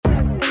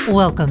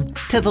Welcome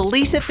to the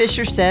Lisa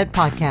Fisher Said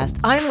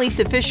podcast. I'm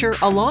Lisa Fisher,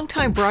 a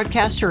longtime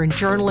broadcaster and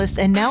journalist,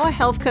 and now a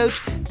health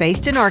coach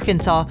based in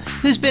Arkansas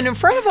who's been in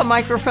front of a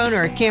microphone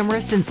or a camera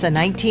since the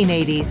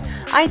 1980s.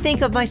 I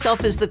think of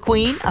myself as the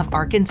queen of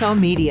Arkansas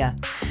media.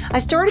 I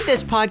started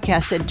this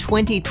podcast in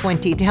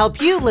 2020 to help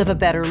you live a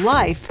better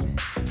life.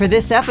 For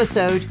this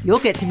episode, you'll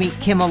get to meet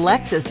Kim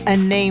Alexis, a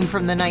name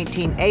from the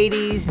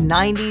 1980s,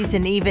 90s,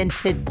 and even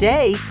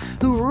today,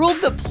 who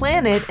ruled the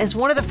planet as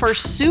one of the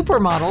first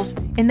supermodels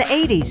in the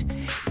 80s.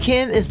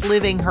 Kim is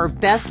living her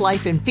best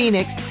life in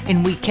Phoenix,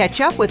 and we catch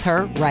up with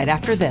her right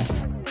after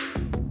this.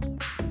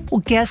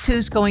 Well, guess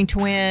who's going to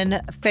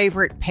win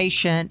favorite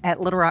patient at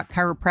Little Rock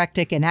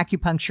Chiropractic and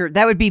Acupuncture?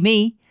 That would be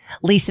me,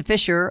 Lisa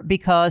Fisher,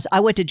 because I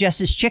went to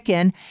Jess's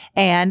Chicken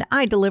and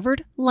I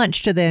delivered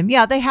lunch to them.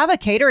 Yeah, they have a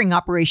catering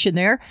operation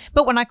there.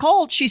 But when I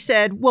called, she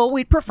said, well,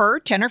 we'd prefer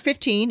 10 or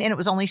 15. And it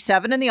was only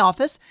 7 in the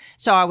office.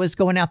 So I was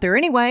going out there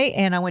anyway.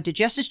 And I went to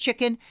Jess's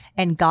Chicken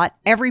and got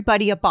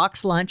everybody a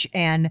box lunch.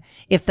 And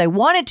if they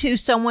wanted to,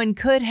 someone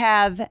could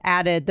have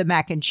added the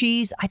mac and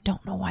cheese. I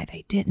don't know why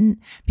they didn't,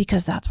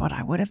 because that's what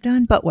I would have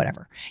done. But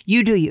whatever.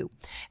 You do you.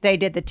 They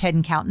did the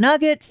 10-count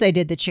nuggets. They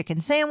did the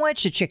chicken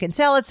sandwich, the chicken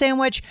salad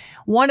sandwich.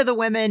 One of the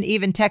women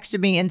even texted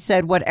me and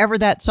said, whatever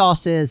that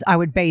sauce is, I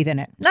would bathe in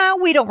it. No,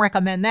 we don't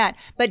recommend that.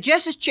 But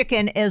Jess's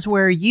Chicken is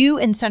where you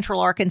in Central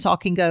Arkansas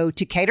can go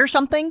to cater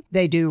something.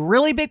 They do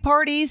really big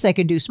parties. They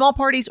can do small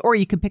parties, or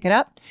you can pick it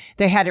up.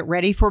 They had it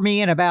ready for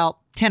me in about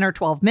 10 or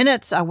 12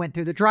 minutes. I went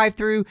through the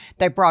drive-thru.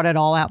 They brought it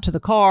all out to the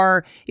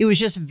car. It was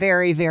just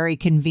very, very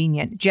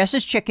convenient.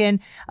 Jess's Chicken,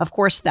 of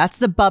course, that's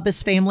the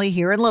Bubba's family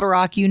here in Little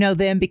Rock. You know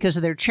them because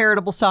of their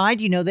charitable side.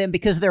 You know them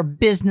because of their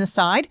business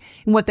side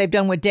and what they've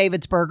done with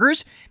David's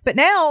Burgers. But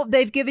now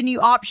they've given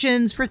you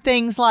options for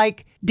things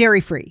like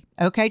dairy-free.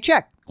 Okay,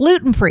 check.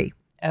 Gluten-free.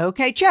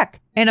 Okay,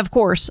 check. And of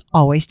course,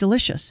 always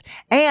delicious.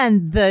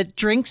 And the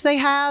drinks they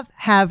have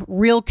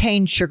real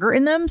cane sugar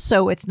in them,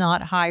 so it's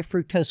not high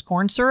fructose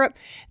corn syrup.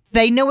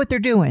 They know what they're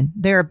doing.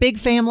 They're a big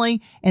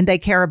family, and they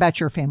care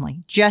about your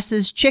family.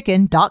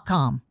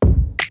 jesseschicken.com.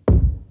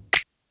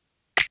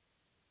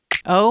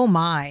 Oh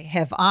my,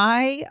 have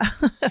I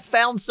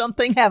found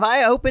something? Have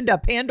I opened a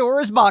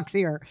Pandora's box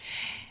here?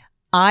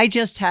 I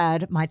just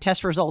had my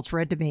test results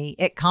read to me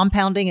at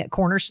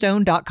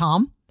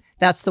compoundingatcornerstone.com.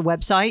 That's the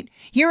website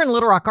here in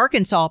Little Rock,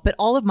 Arkansas. But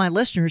all of my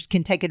listeners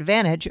can take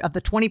advantage of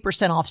the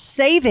 20% off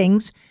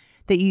savings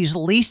that you use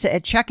Lisa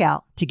at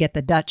checkout to get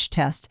the Dutch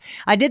test.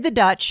 I did the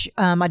Dutch.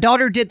 My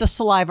daughter did the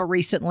saliva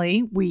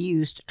recently. We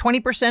used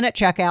 20% at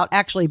checkout.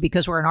 Actually,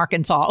 because we're in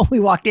Arkansas, we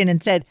walked in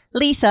and said,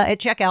 Lisa at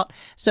checkout.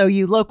 So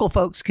you local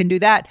folks can do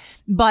that.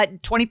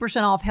 But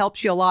 20% off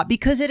helps you a lot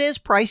because it is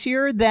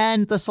pricier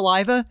than the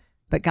saliva.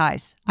 But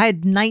guys, I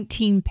had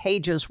 19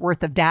 pages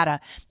worth of data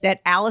that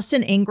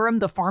Allison Ingram,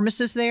 the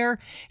pharmacist there,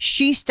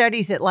 she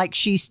studies it like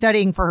she's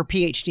studying for her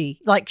PhD.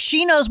 Like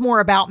she knows more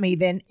about me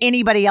than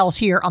anybody else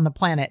here on the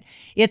planet.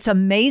 It's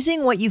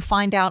amazing what you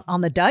find out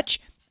on the Dutch.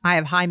 I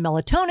have high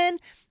melatonin.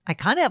 I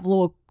kind of have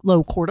low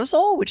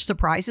cortisol, which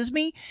surprises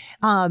me.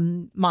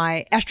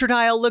 My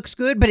estradiol looks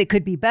good, but it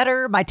could be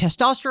better. My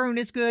testosterone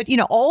is good. You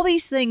know, all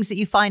these things that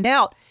you find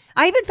out.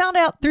 I even found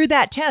out through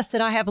that test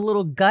that I have a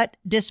little gut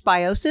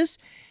dysbiosis.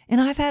 And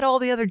I've had all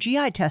the other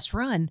GI tests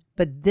run,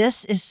 but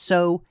this is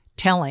so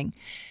telling.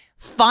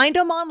 Find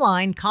them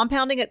online,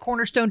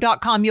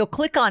 compoundingatcornerstone.com. You'll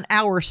click on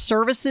our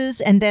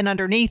services, and then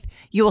underneath,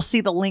 you will see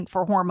the link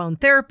for hormone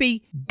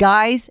therapy.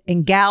 Guys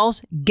and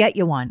gals, get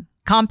you one.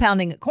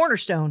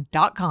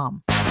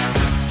 Compoundingatcornerstone.com.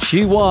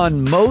 She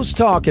won most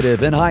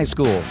talkative in high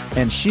school,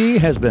 and she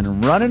has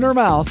been running her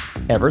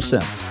mouth ever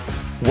since.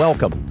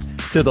 Welcome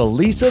to the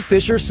Lisa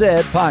Fisher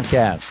Said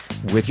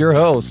podcast with your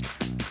host,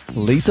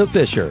 Lisa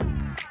Fisher.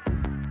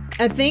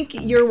 I think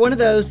you're one of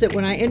those that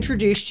when I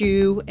introduced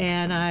you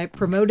and I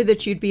promoted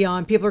that you'd be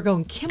on, people are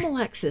going, Kim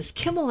Alexis,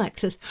 Kim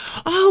Alexis.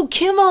 Oh,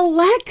 Kim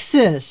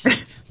Alexis.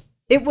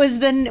 It was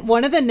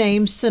one of the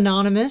names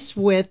synonymous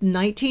with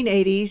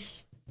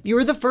 1980s. You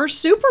were the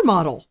first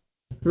supermodel.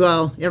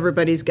 Well,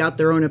 everybody's got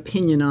their own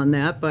opinion on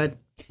that, but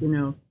you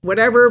know,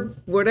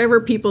 whatever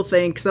people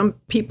think, some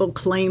people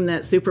claim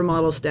that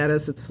supermodel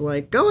status. It's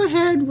like, go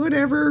ahead,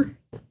 whatever.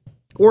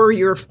 Or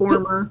you're a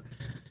former.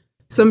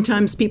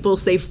 Sometimes people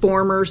say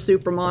former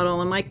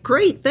supermodel. I'm like,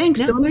 great,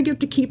 thanks. No. Don't I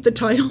get to keep the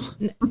title?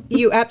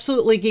 You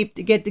absolutely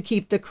get to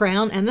keep the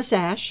crown and the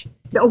sash.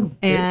 Oh,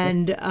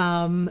 and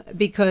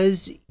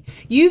because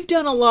you've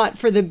done a lot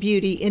for the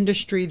beauty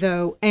industry,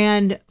 though,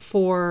 and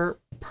for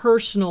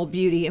personal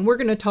beauty. And we're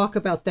going to talk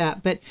about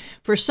that. But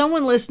for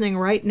someone listening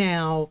right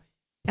now,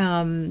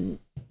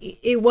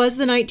 it was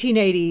the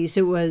 1980s.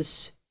 It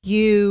was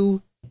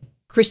you,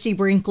 Christy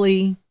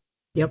Brinkley.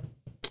 Yep.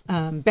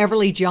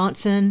 Beverly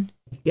Johnson.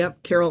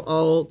 Yep, Carol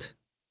Alt.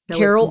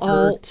 Carol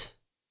Alt.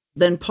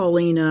 Then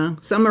Paulina.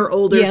 Some are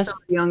older, yes. Some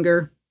are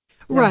younger.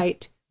 Yeah.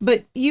 Right.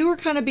 But you were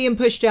kind of being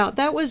pushed out.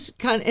 That was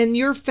and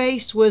your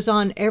face was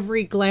on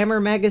every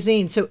glamour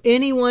magazine. So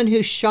anyone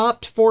who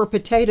shopped for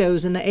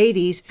potatoes in the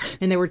 80s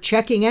and they were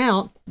checking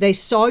out, they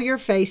saw your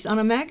face on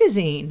a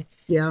magazine.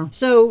 Yeah.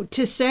 So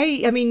to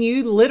say, I mean,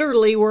 you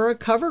literally were a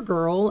cover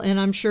girl, and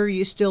I'm sure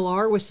you still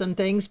are with some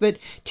things, but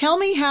tell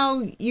me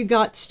how you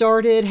got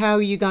started, how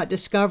you got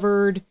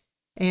discovered,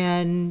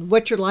 and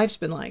what your life's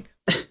been like.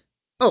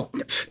 Oh,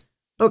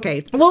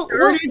 okay.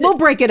 We'll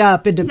break it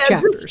up into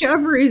chapters.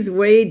 Discovery is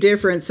way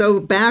different.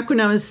 So back when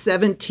I was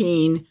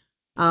 17,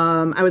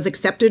 I was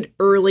accepted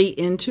early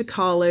into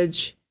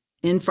college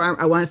in thought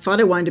I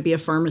wanted to be a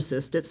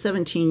pharmacist. At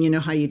 17, you know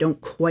how you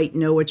don't quite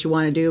know what you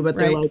want to do, but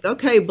they're like,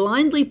 okay,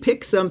 blindly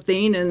pick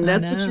something and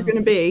that's what you're going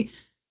to be.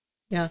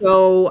 Yeah.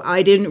 So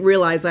I didn't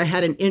realize I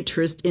had an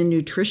interest in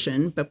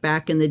nutrition, but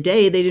back in the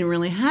day, they didn't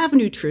really have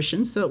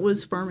nutrition. So it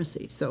was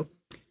pharmacy. So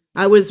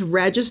I was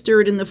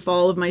registered in the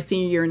fall of my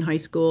senior year in high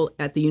school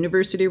at the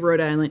University of Rhode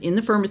Island in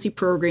the pharmacy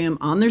program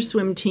on their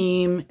swim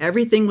team.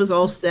 Everything was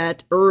all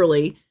set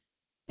early.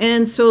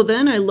 And so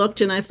then I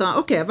looked and I thought,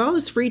 okay, I have all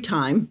this free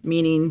time,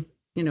 meaning,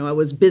 you know, I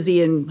was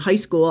busy in high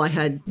school.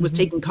 I was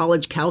taking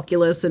college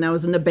calculus and I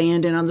was in the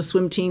band and on the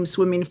swim team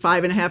swimming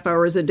 5.5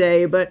 hours a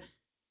day.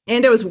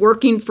 And I was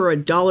working for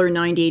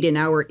 $1.98 an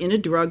hour in a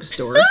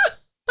drugstore.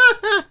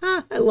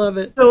 I love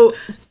it. So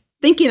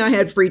thinking I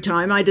had free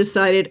time, I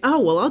decided,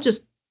 oh, well, I'll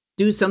just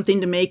do something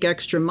to make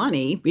extra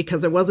money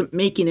because I wasn't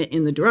making it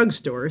in the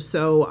drugstore.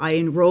 So I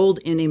enrolled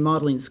in a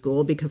modeling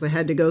school because I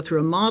had to go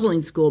through a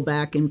modeling school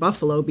back in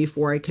Buffalo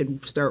before I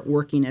could start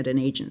working at an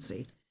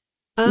agency.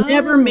 Oh.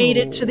 Never made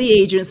it to the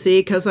agency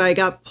because I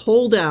got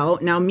pulled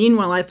out. Now,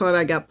 meanwhile, I thought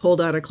I got pulled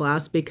out of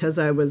class because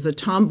I was a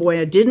tomboy.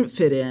 I didn't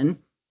fit in.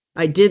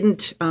 I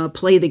didn't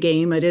play the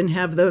game. I didn't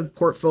have the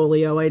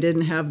portfolio. I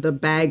didn't have the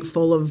bag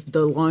full of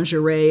the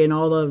lingerie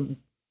and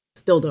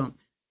still don't.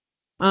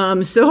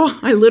 So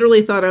I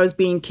literally thought I was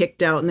being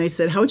kicked out. And they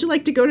said, how would you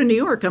like to go to New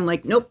York? I'm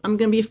like, nope, I'm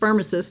going to be a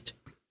pharmacist.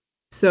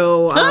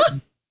 So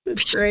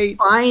that's great.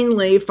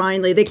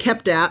 Finally, they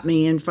kept at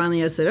me. And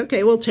finally I said,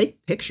 okay, we'll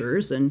take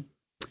pictures. And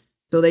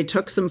so they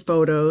took some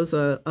photos,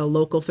 a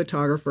local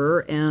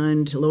photographer,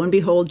 and lo and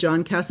behold,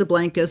 John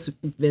Casablancas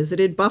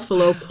visited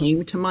Buffalo,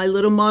 came to my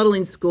little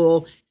modeling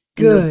school.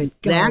 Good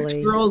exact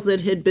girls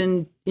that had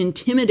been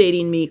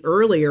intimidating me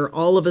earlier,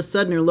 all of a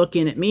sudden are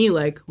looking at me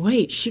like,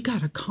 wait, she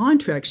got a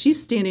contract.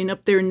 She's standing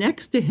up there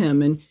next to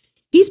him, and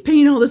he's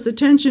paying all this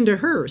attention to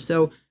her.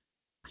 So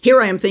here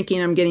I am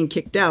thinking I'm getting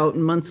kicked out,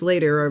 and months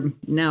later, I'm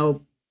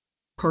now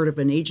part of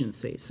an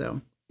agency.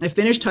 So I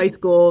finished high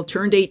school,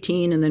 turned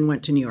 18, and then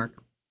went to New York.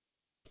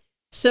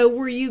 So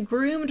were you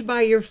groomed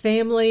by your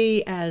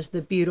family as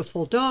the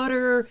beautiful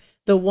daughter,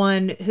 the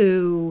one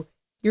who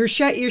you're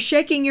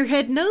shaking your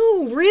head?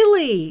 No,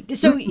 really?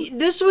 So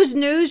this was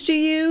news to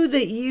you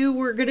that you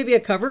were going to be a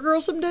cover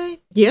girl someday?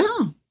 Yeah.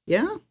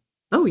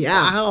 Oh,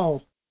 yeah.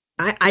 Wow.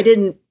 I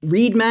didn't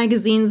read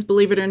magazines,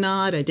 believe it or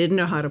not. I didn't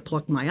know how to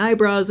pluck my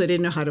eyebrows. I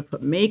didn't know how to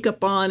put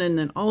makeup on. And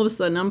then all of a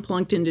sudden I'm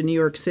plunked into New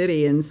York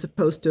City and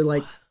supposed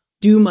to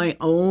do my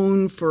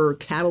own for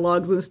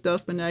catalogs and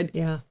stuff. And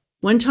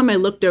one time I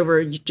looked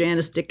over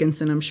Janice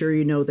Dickinson. I'm sure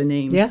you know the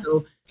name. Yeah,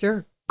 so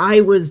sure. I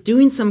was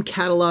doing some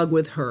catalog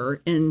with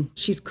her, and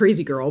she's a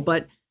crazy girl,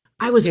 but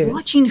I was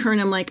watching her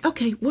and I'm like,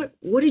 okay, what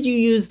did you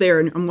use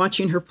there? And I'm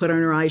watching her put on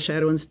her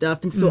eyeshadow and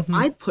stuff. And so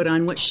I put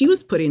on what she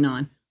was putting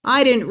on.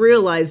 I didn't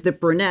realize that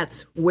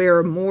brunettes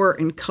wear more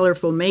and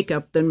colorful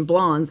makeup than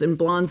blondes, and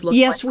blondes look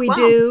yes, like we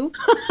clowns.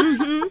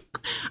 do.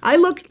 I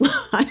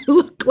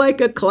looked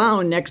like a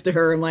clown next to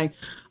her. I'm like,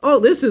 oh,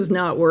 this is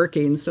not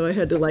working. So I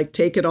had to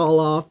take it all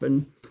off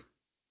and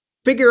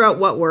figure out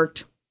what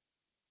worked.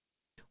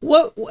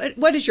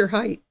 What is your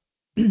height?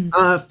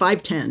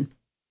 5'10".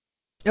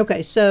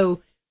 Okay,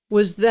 so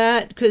was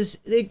that because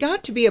it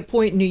got to be a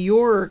point in New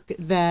York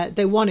that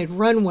they wanted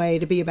runway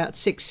to be about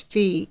 6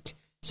 feet?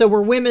 So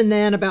were women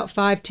then about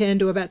 5'10"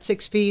 to about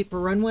 6 feet for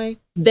runway?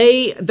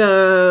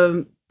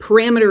 The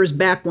parameters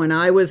back when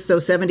I was, so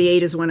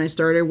 78 is when I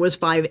started, was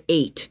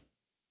 5'8"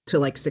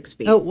 to 6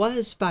 feet. Oh, it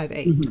was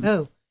 5'8". Mm-hmm.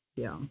 Oh,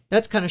 yeah.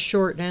 That's kind of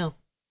short now.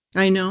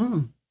 I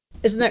know.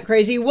 Isn't that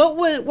crazy? What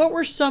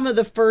were some of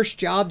the first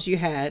jobs you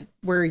had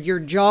where your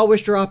jaw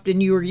was dropped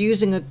and you were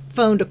using a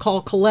phone to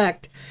call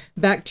collect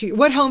back to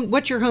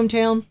what's your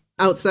hometown?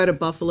 Outside of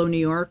Buffalo, New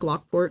York,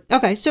 Lockport.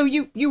 Okay, so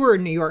you were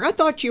in New York. I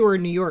thought you were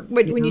in New York,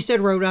 but when you said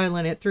Rhode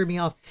Island, it threw me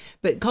off.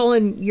 But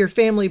calling your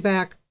family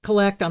back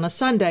collect on a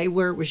Sunday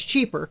where it was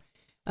cheaper.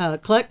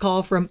 Collect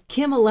call from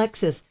Kim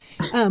Alexis.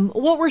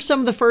 What were some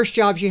of the first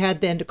jobs you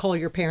had then to call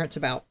your parents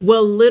about?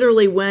 Well,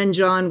 literally when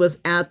John was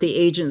at the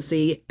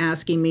agency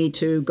asking me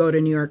to go to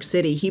New York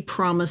City, he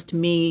promised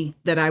me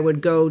that I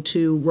would go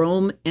to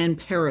Rome and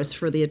Paris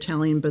for the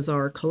Italian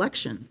Bazaar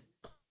collections.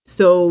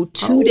 So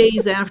 2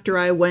 days after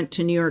I went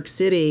to New York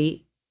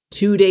City,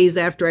 2 days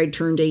after I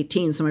turned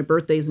 18, so my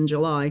birthday's in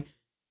July,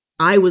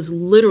 I was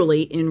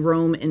literally in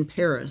Rome and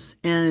Paris.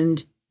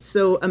 And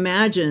so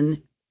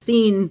imagine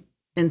seeing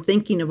and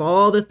thinking of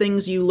all the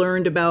things you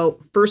learned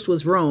about, first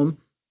was Rome,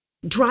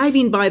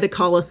 driving by the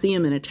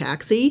Colosseum in a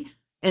taxi,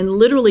 and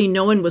literally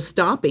no one was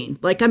stopping.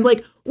 I'm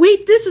like,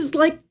 wait, this is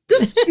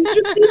this, you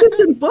just see this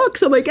in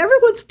books. I'm like,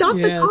 everyone stop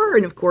the car.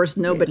 And of course,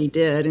 nobody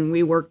did. And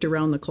we worked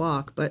around the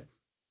clock. But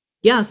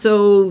Yeah,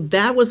 so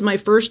that was my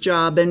first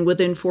job, and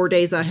within 4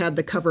 days, I had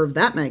the cover of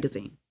that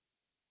magazine.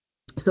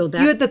 So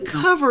that You had the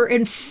cover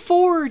in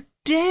 4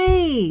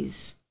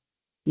 days.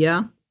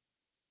 Yeah.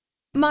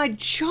 My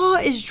jaw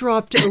is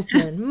dropped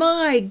open.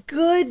 My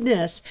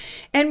goodness.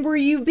 And were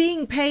you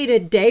being paid a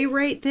day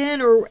rate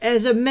then, or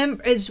as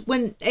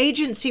when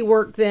agency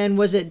work then,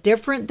 was it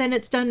different than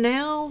it's done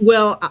now?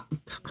 Well,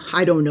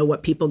 I don't know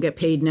what people get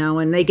paid now,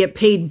 and they get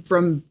paid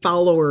from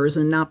followers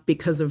and not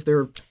because of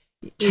their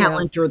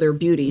talent or their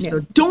beauty. Yeah. So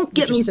don't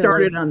get me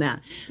started on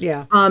that.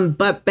 Yeah.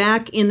 But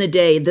back in the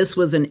day, this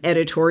was an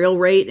editorial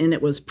rate, and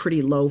it was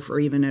pretty low for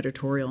even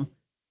editorial.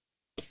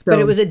 But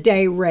it was a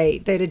day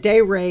rate. They had a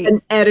day rate.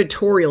 An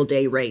editorial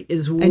day rate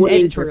is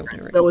way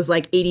different. So it was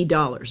like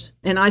 $80.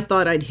 And I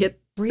thought I'd hit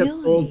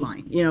the gold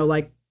mine,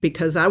 like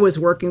because I was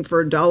working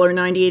for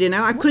 $1.98 an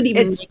hour. I couldn't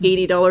even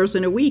make $80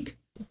 in a week.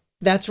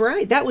 That's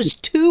right. That was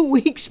 2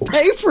 weeks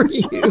pay for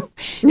you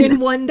in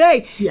one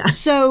day. Yeah.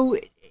 So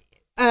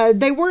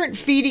they weren't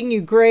feeding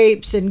you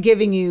grapes and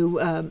giving you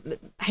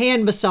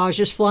hand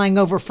massages flying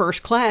over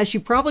first class. You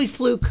probably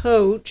flew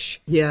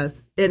coach.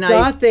 Yes. And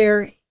got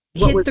there.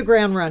 Hit the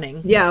ground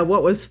running. Yeah,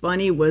 what was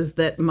funny was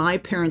that my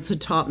parents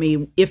had taught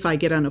me if I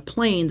get on a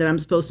plane that I'm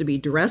supposed to be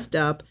dressed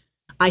up.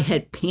 I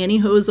had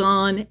pantyhose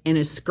on and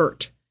a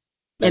skirt.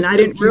 And I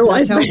didn't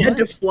realize I had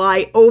to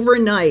fly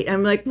overnight.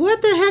 I'm like,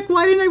 what the heck?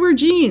 Why didn't I wear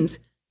jeans?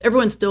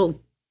 Everyone still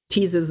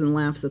teases and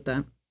laughs at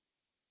that.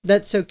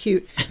 That's so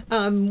cute.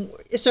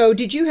 So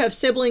did you have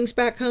siblings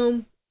back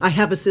home? I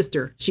have a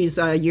sister. She's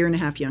a year and a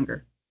half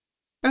younger.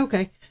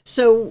 Okay.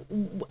 So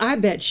I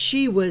bet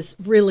she was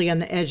really on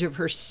the edge of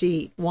her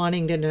seat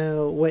wanting to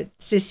know what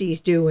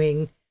Sissy's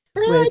doing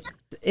I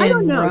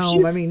don't know.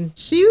 Rome.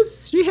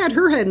 She had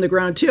her head in the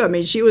ground too. I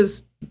mean, she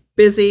was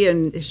busy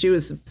and she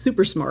was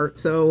super smart.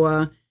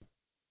 So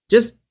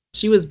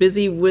she was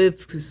busy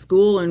with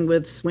school and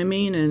with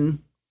swimming, and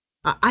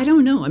I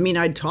don't know. I mean,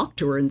 I'd talk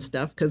to her and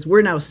stuff because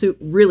we're now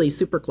really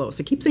super close.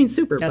 I keep saying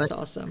super, That's but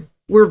awesome.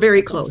 We're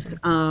very close.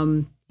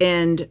 Awesome.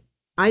 And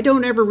I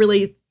don't ever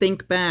really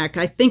think back.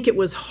 I think it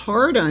was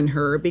hard on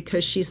her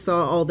because she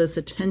saw all this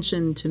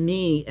attention to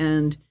me,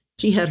 and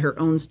she had her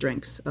own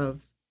strengths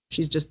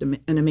she's just an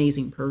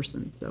amazing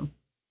person. So,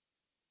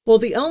 well,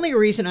 the only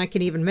reason I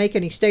can even make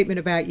any statement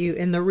about you,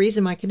 and the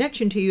reason my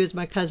connection to you is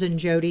my cousin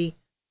Jody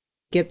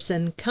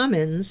Gibson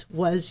Cummins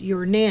was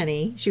your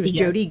nanny. She was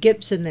Jody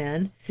Gibson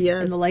then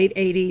in the late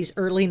 80s,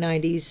 early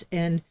 90s.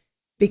 And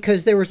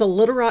because there was a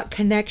Little Rock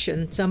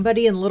connection,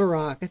 somebody in Little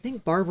Rock, I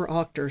think Barbara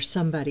Octor,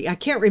 somebody, I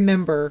can't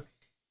remember,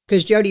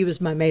 because Jody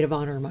was my maid of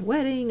honor in my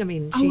wedding. I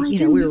mean,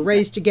 we were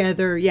raised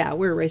together. Yeah,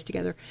 we were raised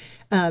together.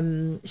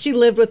 She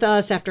lived with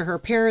us after her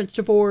parents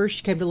divorced.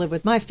 She came to live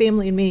with my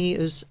family and me. It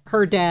was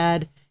her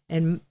dad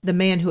and the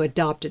man who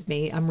adopted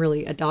me. I'm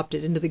really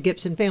adopted into the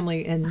Gibson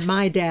family, and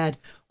my dad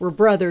were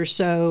brothers.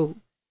 So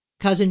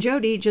cousin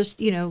Jody just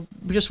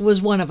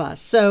was one of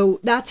us. So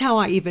that's how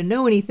I even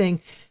know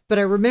anything. But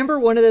I remember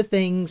one of the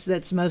things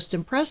that's most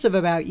impressive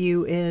about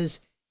you is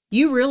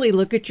you really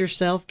look at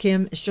yourself,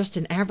 Kim, as just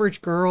an average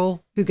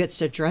girl who gets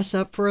to dress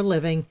up for a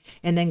living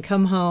and then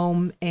come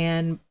home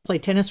and play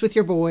tennis with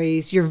your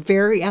boys. You're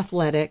very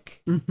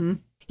athletic. Mm-hmm.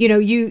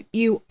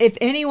 You if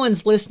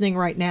anyone's listening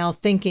right now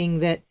thinking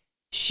that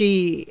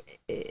she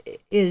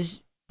is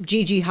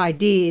Gigi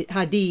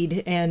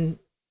Hadid and,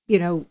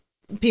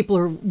 people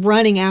are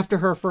running after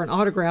her for an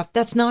autograph,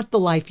 that's not the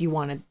life you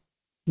wanted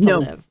to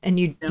live. And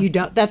you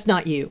don't, that's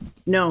not you.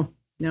 No,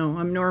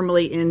 I'm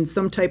normally in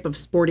some type of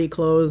sporty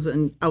clothes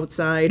and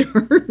outside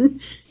or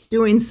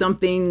doing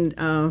something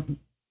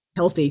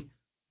healthy,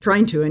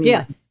 trying to anyway.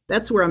 Yeah.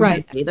 That's where I'm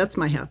happy. That's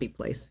my happy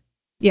place.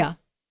 Yeah.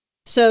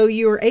 So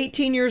you were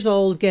 18 years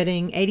old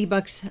getting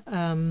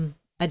 $80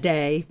 a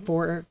day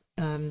for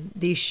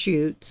these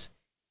shoots,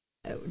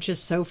 which is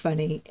so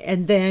funny.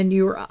 And then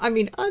you were, on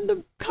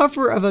the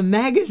cover of a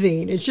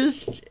magazine. It's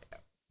just...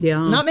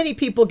 Yeah. Not many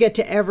people get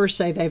to ever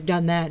say they've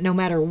done that, no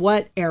matter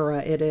what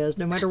era it is,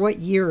 no matter what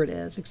year it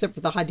is, except for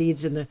the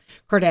Hadids and the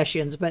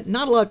Kardashians. But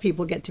not a lot of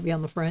people get to be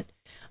on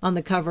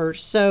the cover.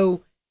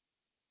 So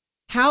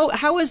how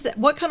was that?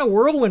 What kind of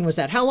whirlwind was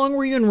that? How long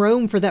were you in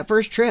Rome for that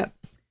first trip?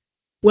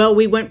 Well,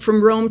 we went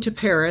from Rome to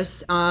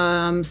Paris.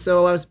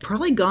 So I was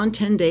probably gone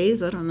 10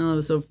 days. I don't know. It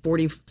was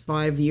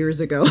 45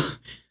 years ago.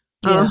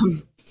 Yeah.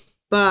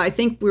 But I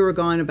think we were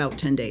gone about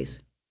 10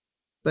 days.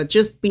 But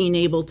just being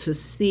able to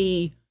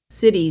see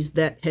cities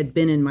that had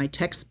been in my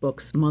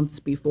textbooks months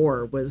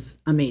before was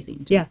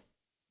amazing. Yeah.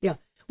 Yeah.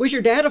 Was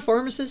your dad a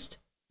pharmacist?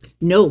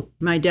 No,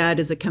 my dad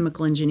is a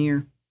chemical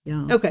engineer.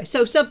 Yeah. Okay.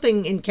 So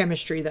something in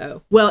chemistry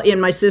though. Well, and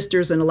my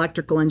sister's an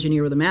electrical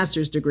engineer with a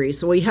master's degree.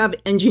 So we have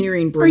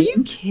engineering brains. Are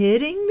you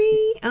kidding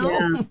me? Oh,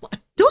 yeah.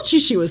 Don't you?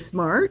 She was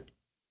smart.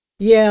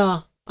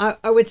 Yeah.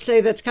 I would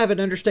say that's kind of an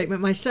understatement.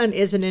 My son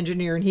is an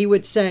engineer, and he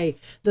would say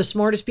the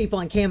smartest people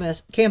on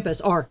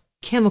campus are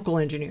chemical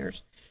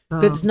engineers.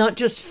 It's not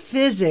just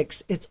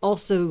physics, it's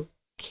also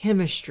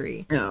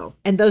chemistry. Oh.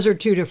 And those are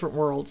two different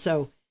worlds.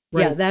 So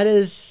right. Yeah, that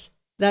is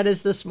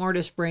the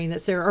smartest brain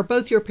that's there. Are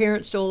both your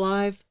parents still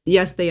alive?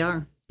 Yes, they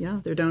are. Yeah,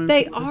 they're down in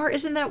They Florida. are.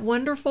 Isn't that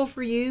wonderful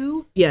for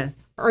you?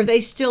 Yes. Are they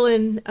still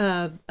in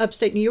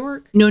upstate New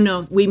York?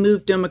 No, we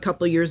moved them a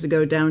couple of years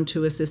ago down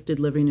to assisted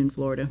living in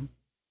Florida.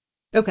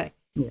 Okay.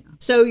 Yeah.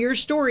 So your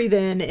story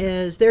then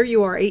is there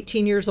you are,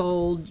 18 years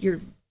old.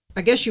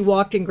 I guess you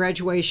walked in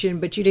graduation,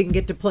 but you didn't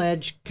get to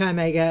pledge Chi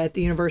Mega at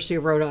the University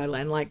of Rhode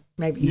Island like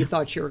maybe you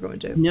thought you were going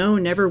to. No,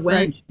 never went.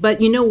 Right.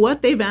 But you know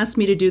what? They've asked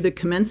me to do the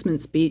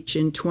commencement speech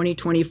in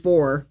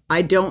 2024.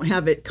 I don't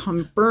have it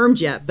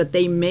confirmed yet, but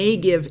they may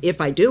give, if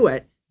I do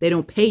it, they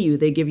don't pay you,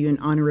 they give you an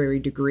honorary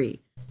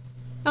degree.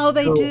 Oh,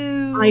 they So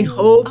do. I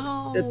hope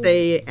Oh. that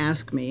they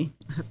ask me.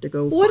 I have to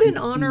go. What find an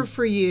honor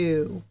for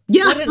you.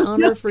 Yeah. What an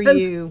honor for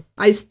Because you.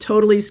 I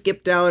totally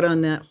skipped out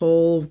on that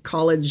whole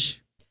college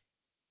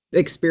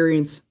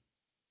experience.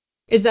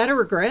 Is that a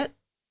regret?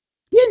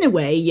 In a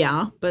way,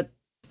 yeah, but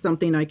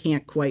something I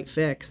can't quite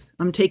fix.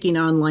 I'm taking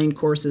online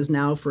courses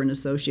now for an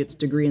associate's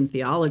degree in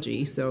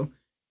theology. So,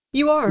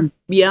 You are.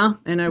 yeah,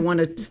 and I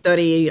want to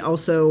study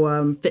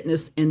also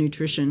fitness and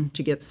nutrition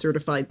to get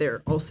certified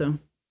there also.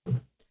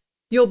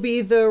 You'll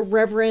be the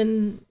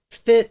Reverend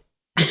Fit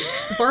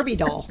Barbie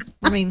doll.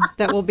 I mean,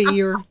 that will be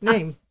your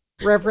name,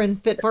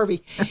 Reverend Fit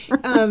Barbie.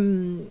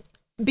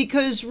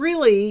 Because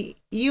really,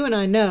 you and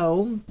I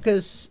know,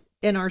 because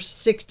in our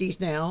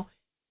 60s now,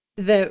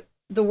 that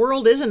the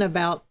world isn't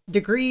about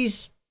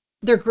degrees.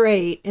 They're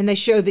great and they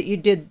show that you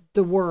did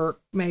the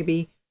work,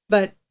 maybe.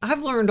 But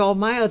I've learned all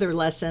my other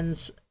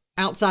lessons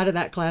outside of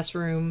that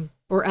classroom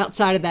or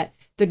outside of that.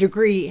 The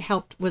degree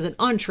was an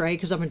entree,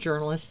 because I'm a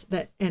journalist,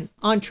 an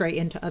entree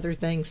into other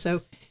things.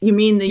 So you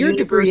mean the your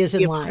degree is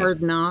in University of life.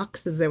 Hard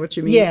Knocks? Is that what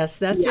you mean? Yes,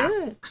 that's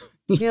it.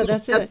 Yeah,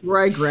 that's it. That's where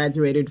I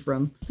graduated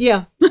from.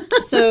 Yeah.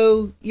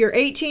 So you're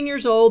 18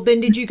 years old. Then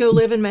did you go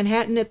live in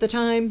Manhattan at the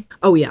time?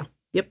 Oh, yeah.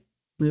 Yep.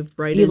 Moved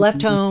right in. You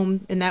left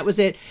home and that was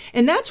it.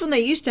 And that's when they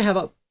used to have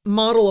a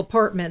model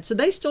apartment. So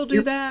they still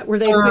do that where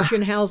they put you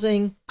in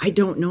housing? I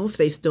don't know if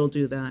they still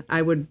do that.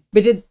 I would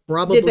But did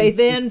probably. they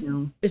then?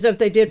 know. Is that what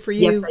they did for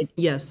you?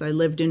 Yes, I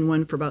lived in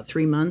one for about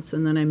 3 months,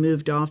 and then I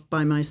moved off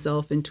by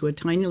myself into a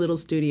tiny little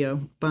studio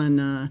up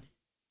on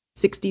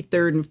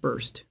 63rd and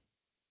First.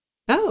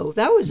 Oh,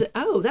 that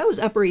was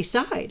Upper East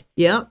Side.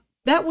 Yep.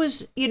 That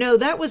was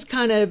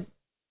kind of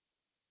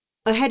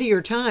ahead of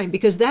your time,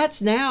 because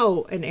that's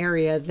now an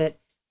area that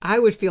I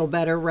would feel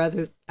better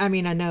I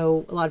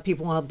know a lot of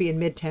people want to be in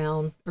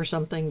Midtown or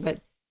something,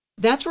 but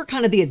that's where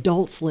kind of the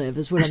adults live,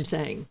 is what I'm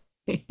saying.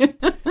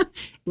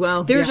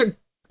 Well, There's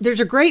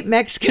a great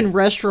Mexican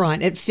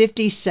restaurant at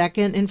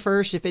 52nd and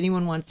First, if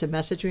anyone wants to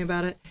message me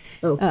about it.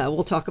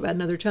 We'll talk about it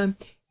another time.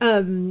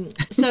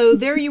 So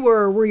there you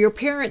were your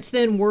parents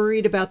then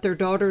worried about their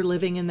daughter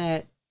living in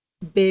that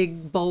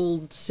big,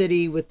 bold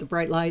city with the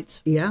bright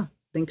lights? Yeah,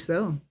 think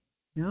so.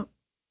 Yep.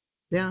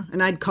 Yeah,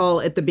 and I'd call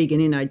at the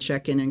beginning, I'd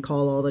check in and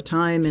call all the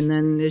time. And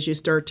then as you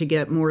start to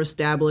get more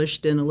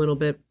established and a little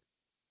bit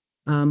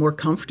more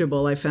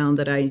comfortable, I found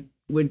that I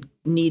would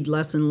need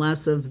less and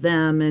less of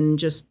them and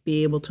just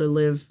be able to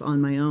live on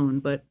my own.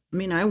 But I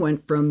mean, I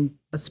went from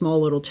a small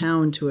little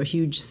town to a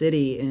huge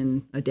city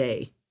in a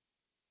day.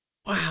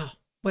 Wow.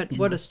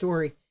 What a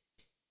story.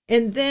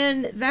 And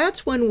then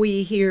that's when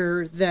we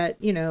hear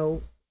that,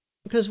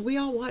 because we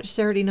all watched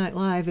Saturday Night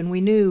Live and we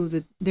knew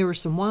that there were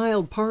some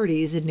wild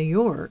parties in New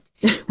York.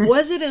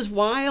 Was it as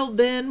wild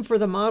then for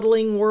the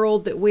modeling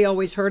world that we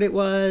always heard it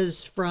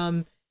was,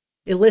 from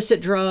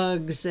illicit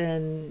drugs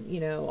and,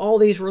 all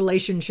these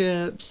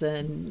relationships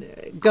and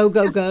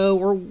go,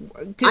 or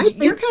because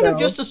you're kind of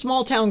just a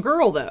small town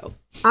girl though.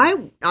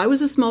 I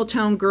was a small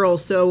town girl.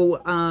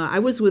 So I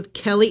was with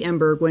Kelly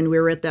Emberg when we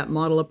were at that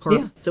model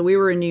apartment. Yeah. So we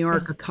were in New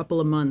York a couple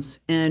of months,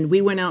 and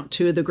we went out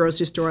to the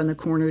grocery store on the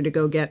corner to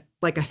go get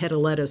like a head of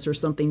lettuce or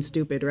something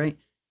stupid, right?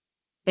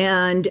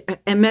 And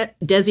I met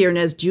Desi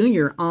Arnaz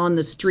Jr. on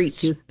the street.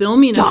 He was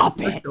filming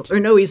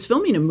he's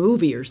filming a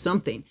movie or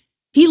something.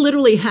 He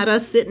literally had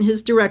us sit in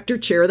his director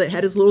chair that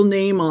had his little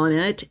name on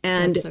it.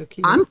 And so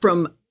cute.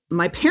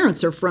 My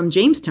parents are from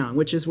Jamestown,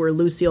 which is where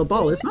Lucille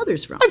Ball, his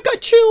mother's from. I've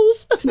got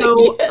chills.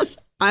 So, yes.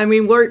 I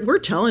mean, we're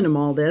telling him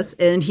all this,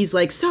 and he's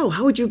like, so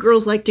how would you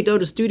girls like to go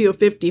to Studio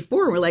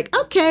 54? And we're like,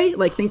 okay,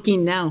 like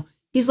thinking now.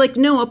 He's like,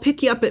 no, I'll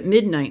pick you up at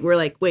midnight. We're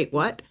like, wait,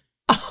 what?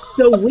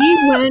 So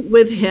we went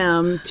with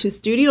him to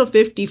Studio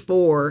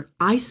 54.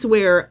 I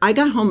swear, I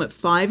got home at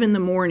 5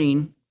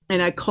 a.m.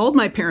 and I called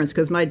my parents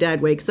because my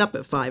dad wakes up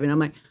at 5. And I'm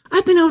like,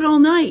 I've been out all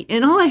night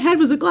and all I had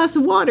was a glass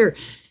of water.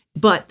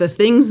 But the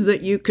things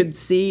that you could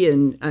see,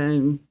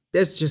 and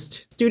that's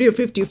just, Studio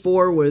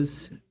 54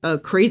 was a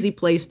crazy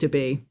place to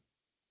be.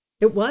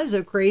 It was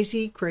a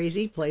crazy,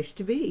 crazy place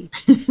to be.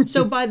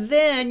 So by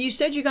then, you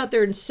said you got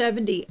there in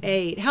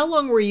 78. How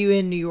long were you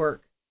in New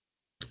York?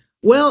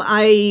 Well,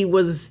 I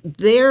was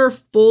there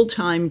full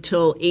time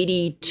till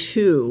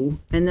 82.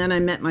 And then I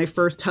met my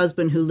first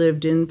husband who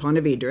lived in Ponte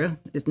Vedra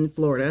in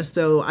Florida.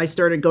 So I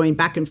started going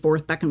back and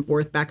forth, back and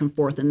forth, back and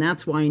forth. And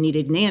that's why I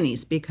needed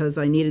nannies, because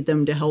I needed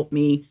them to help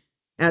me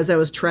as I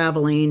was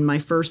traveling. My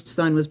first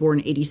son was born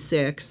in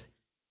 86.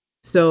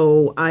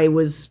 So I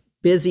was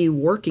busy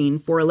working.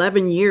 For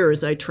 11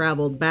 years, I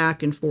traveled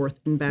back and forth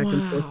and back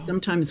and forth,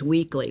 sometimes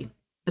weekly,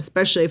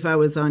 especially if I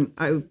was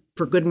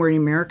for Good Morning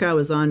America, I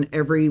was on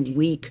every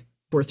week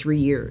for 3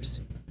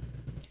 years.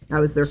 I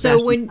was their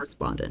fashion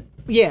correspondent.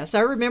 Yes, I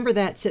remember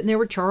that, sitting there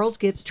with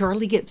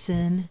Charlie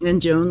Gibson.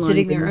 And Joan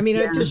sitting London, there. I mean,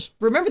 yeah. I just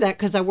remember that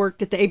because I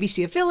worked at the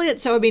ABC affiliate.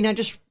 So, I mean, I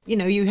just,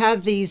 you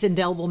have these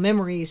indelible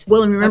memories.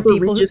 Well, and remember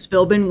Regis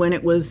Philbin when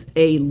it was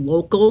a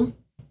local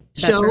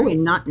show right.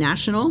 and not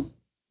national?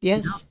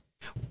 Yes.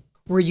 Yeah.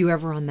 Were you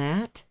ever on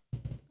that?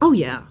 Oh,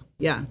 yeah.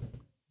 Yeah.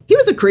 He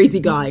was a crazy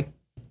guy.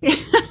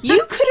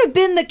 You could have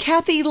been the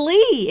Kathy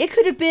Lee. It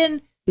could have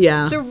been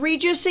the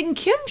Regis and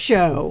Kim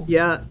show.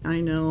 Yeah,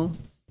 I know.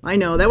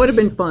 That would have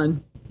been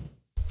fun.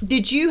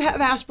 Did you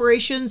have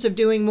aspirations of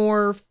doing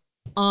more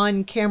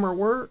on-camera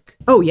work?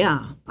 Oh,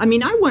 yeah. I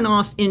mean, I went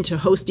off into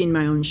hosting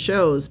my own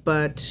shows,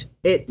 but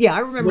I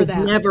remember was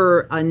that.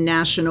 Never a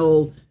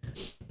national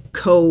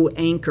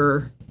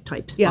co-anchor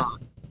type spot. Yeah.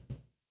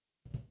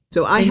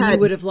 So I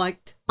would have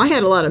liked. I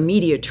had a lot of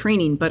media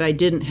training, but I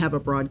didn't have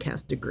a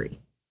broadcast degree.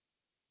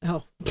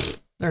 Oh,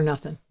 they're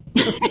nothing.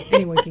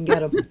 Anyone can get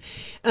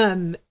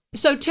them.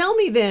 So tell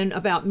me then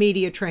about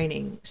media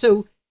training.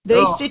 So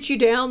they sit you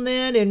down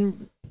then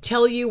and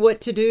tell you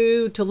what to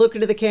do, to look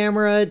into the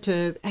camera,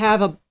 to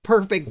have a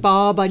perfect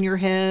bob on your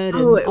head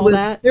and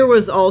that? There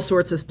was all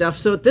sorts of stuff.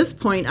 So at this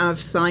point, I've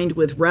signed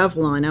with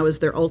Revlon. I was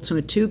their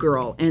Ultimate 2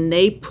 girl, and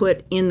they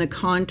put in the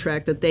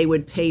contract that they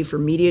would pay for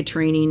media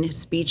training,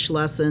 speech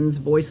lessons,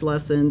 voice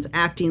lessons,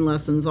 acting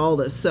lessons, all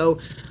this. So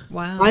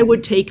I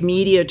would take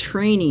media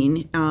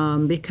training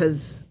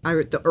because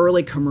the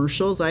early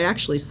commercials, I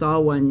actually saw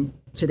one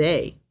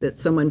today that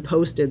someone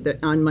posted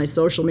that on my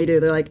social media.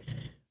 They're like,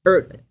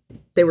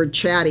 they were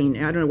chatting.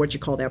 I don't know what you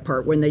call that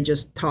part when they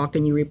just talk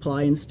and you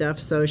reply and stuff.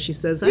 So she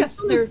says, I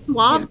saw this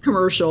Suave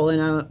commercial,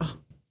 and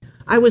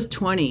I was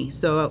 20.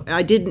 So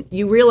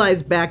you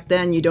realize back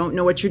then you don't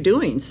know what you're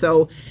doing.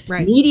 So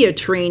media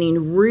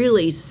training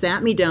really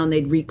sat me down.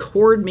 They'd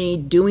record me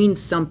doing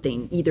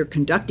something, either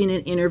conducting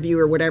an interview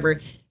or whatever.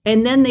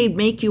 And then they'd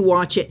make you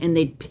watch it and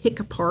they'd pick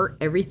apart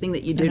everything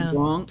that you did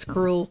wrong. It's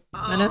cruel.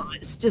 I know.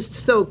 It's just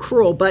so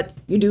cruel, but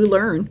you do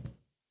learn.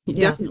 You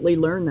definitely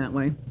learn that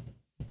way.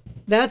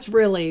 That's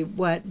really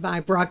what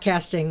my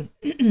broadcasting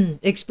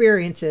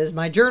experience is.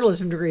 My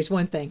journalism degree is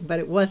one thing, but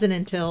it wasn't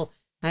until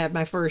I had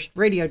my first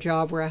radio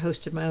job where I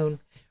hosted my own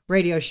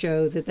radio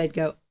show that they'd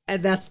go,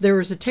 and there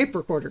was a tape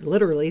recorder.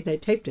 Literally, they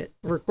taped it,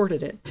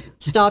 recorded it,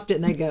 stopped it,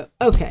 and they'd go,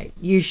 okay,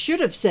 you should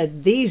have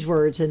said these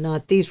words and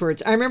not these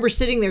words. I remember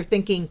sitting there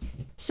thinking,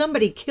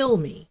 somebody kill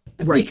me.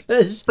 Right.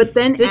 But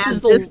then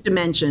this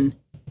dimension.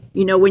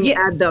 When you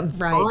add the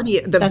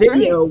audio, the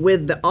video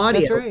with the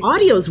audio,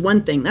 audio is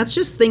one thing. That's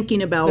just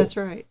thinking about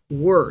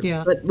words.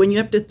 Yeah. But when you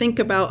have to think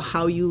about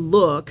how you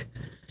look,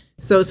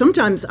 so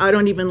sometimes I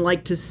don't even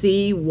like to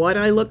see what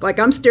I look like.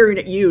 I'm staring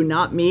at you,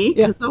 not me,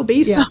 because I'll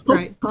be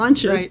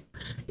self-conscious. Right.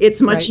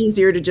 It's much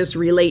easier to just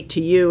relate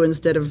to you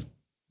instead of,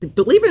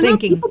 believe it or not,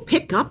 people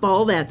pick up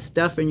all that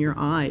stuff in your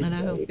eyes.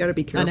 So you got to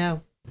be careful. I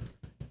know.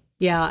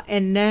 Yeah,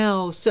 and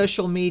now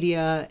social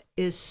media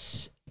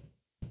is...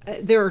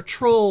 there are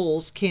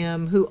trolls,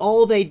 Kim, who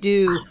all they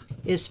do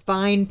is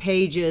find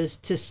pages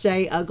to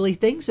say ugly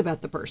things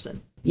about the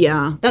person.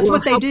 Yeah. That's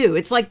what they do.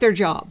 It's like their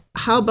job.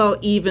 How about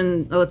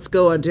even, let's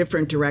go a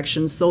different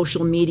direction,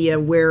 social media,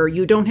 where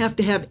you don't have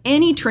to have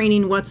any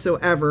training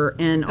whatsoever,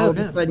 and all of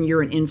a sudden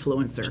you're an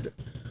influencer.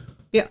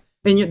 Yeah.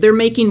 And they're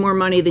making more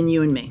money than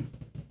you and me.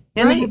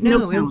 And they have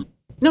no talent.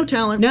 No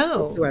talent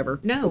whatsoever.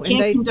 No. They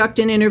can't conduct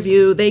an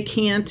interview. They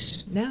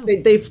can't. No.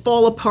 They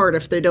fall apart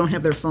if they don't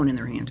have their phone in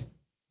their hand.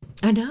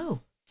 I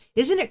know.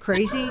 Isn't it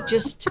crazy?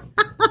 Just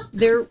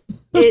it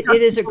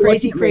is a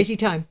crazy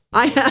time.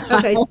 I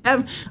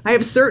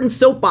have certain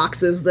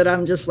soapboxes that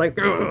I'm just like,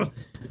 ugh.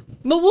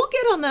 Well, we'll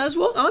get on those.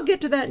 I'll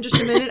get to that in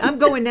just a minute. I'm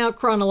going now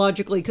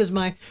chronologically because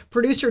my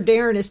producer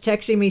Darren is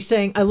texting me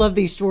saying, I love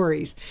these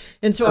stories.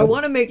 And so I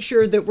want to make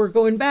sure that we're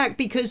going back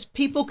because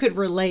people could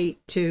relate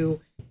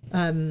to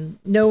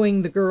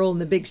knowing the girl in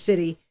the big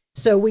city.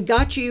 So we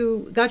got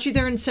you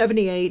there in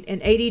 78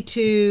 and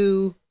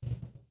 82.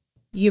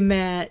 You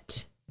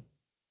met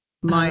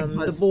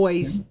the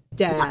boy's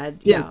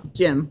dad. Yeah.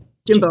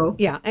 Jimbo.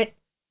 Yeah.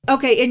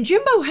 Okay. And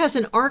Jimbo has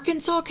an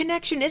Arkansas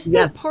connection. Isn't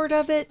that part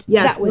of it?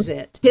 Yes. That was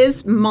it.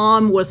 His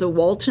mom was a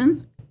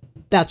Walton.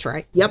 That's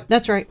right. Yep.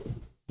 That's right.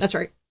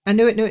 I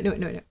knew it.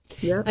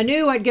 Yep. I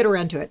knew I'd get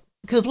around to it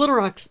because Little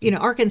Rock's,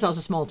 Arkansas is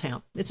a small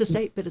town. It's a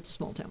state, but it's a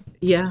small town.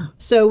 Yeah.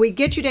 So we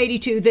get you to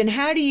 82. Then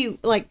how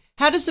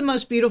does the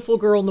most beautiful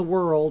girl in the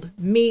world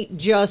meet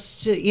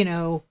just,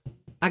 a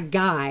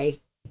guy,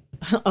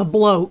 a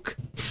bloke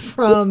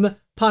from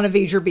Ponte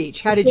Vedra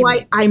Beach? How did you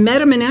meet? I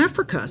met him in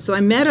Africa. So I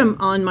met him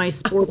on my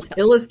Sports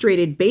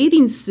Illustrated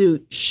bathing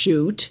suit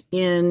shoot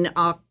in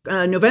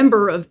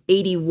November of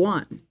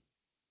 81.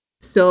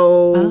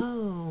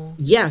 So,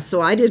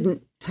 so I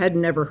had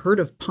never heard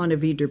of Ponte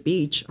Vedra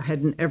Beach. I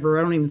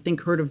don't even think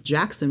heard of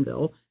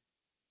Jacksonville.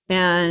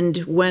 And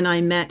when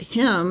I met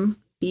him,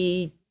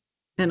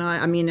 And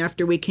I mean,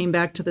 after we came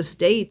back to the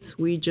States,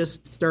 we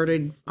just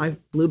started, I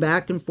flew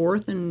back and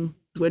forth and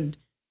would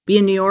be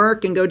in New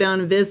York and go down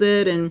and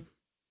visit. And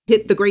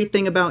the great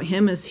thing about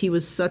him is he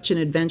was such an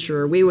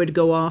adventurer. We would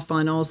go off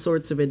on all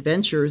sorts of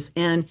adventures.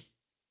 And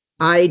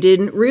I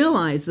didn't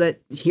realize that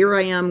here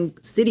I am,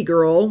 city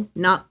girl,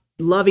 not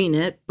loving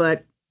it,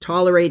 but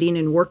tolerating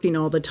and working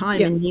all the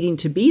time and needing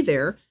to be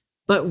there,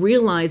 but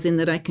realizing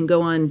that I can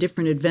go on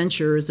different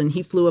adventures. And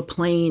he flew a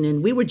plane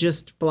and we would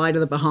just fly to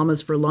the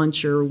Bahamas for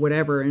lunch or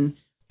whatever. And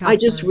I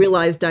just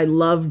realized I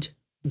loved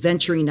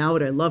venturing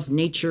out. I loved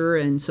nature,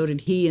 and so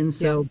did he. And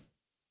so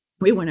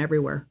we went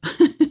everywhere.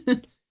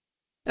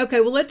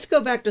 Okay, well, let's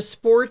go back to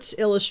Sports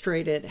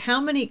Illustrated.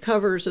 How many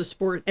covers of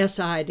Sport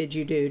SI did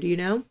you do? Do you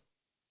know?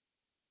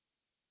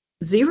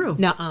 0.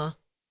 Nuh-uh.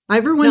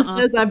 Everyone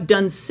says I've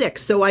done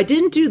 6. So I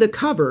didn't do the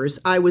covers.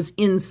 I was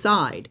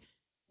inside.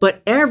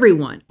 But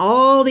everyone,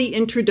 all the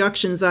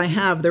introductions I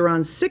have, they're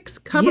on 6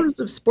 covers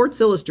of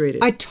Sports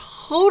Illustrated. I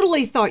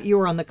totally thought you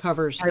were on the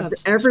covers of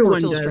everyone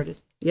Sports does.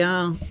 Illustrated.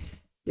 Yeah.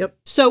 Yep.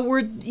 So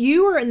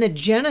you were in the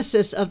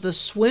genesis of the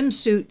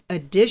swimsuit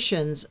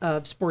editions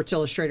of Sports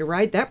Illustrated,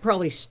 right? That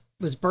probably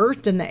was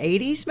birthed in the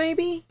 80s,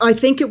 maybe? I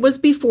think it was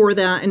before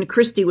that, and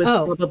Christy was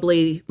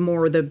probably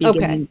more the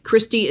beginning. Okay.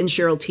 Christy and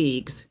Cheryl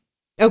Teagues.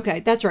 Okay,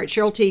 that's right.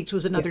 Cheryl Teagues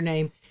was another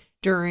name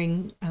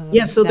during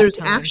so there's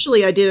time.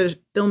 Actually, I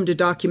filmed a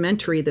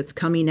documentary that's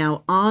coming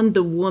out on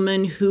the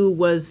woman who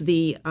was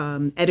the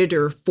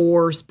editor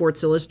for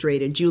Sports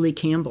Illustrated, Julie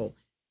Campbell.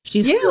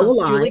 She's still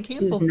alive. Julie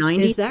Campbell. She's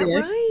 96. Is that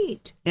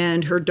right?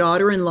 And her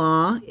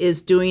daughter-in-law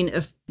is doing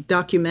a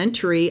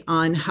documentary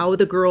on how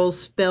the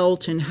girls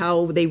felt and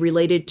how they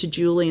related to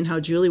Julie and how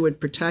Julie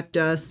would protect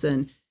us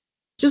and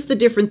just the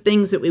different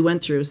things that we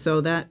went through.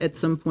 So that at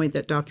some point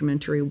that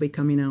documentary will be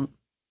coming out.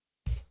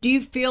 Do you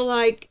feel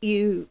like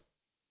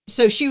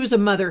so she was a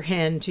mother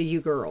hen to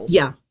you girls?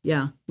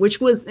 Yeah.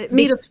 Which it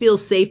made us feel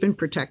safe and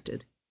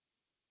protected.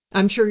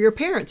 I'm sure your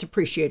parents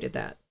appreciated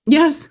that.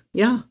 Yes.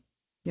 Yeah.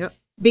 Yep.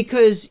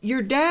 Because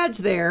your dad's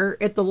there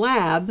at the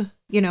lab,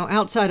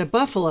 outside of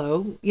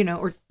Buffalo,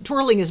 or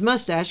twirling his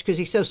mustache because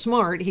he's so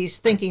smart. He's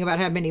thinking about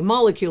how many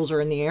molecules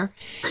are in the air.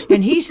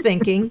 And he's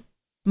thinking,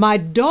 my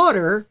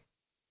daughter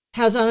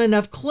has on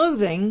enough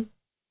clothing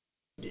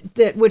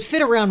that would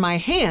fit around my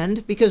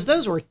hand, because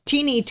those were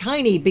teeny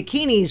tiny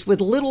bikinis with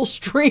little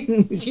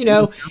strings,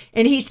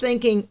 and he's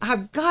thinking,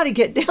 I've got to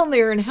get down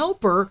there and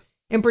help her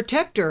and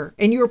protect her.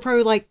 And you were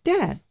probably like,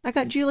 Dad, I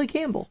got Julie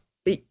Campbell.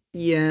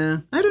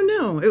 Yeah, I don't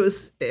know. It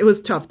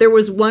was tough. There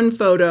was one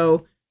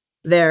photo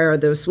there.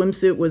 The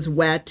swimsuit was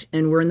wet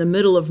and we're in the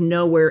middle of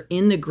nowhere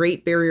in the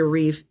Great Barrier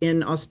Reef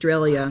in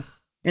Australia.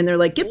 And they're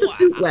like, get the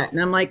suit wet.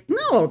 And I'm like, no,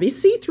 it'll be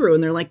see-through.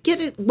 And they're like, get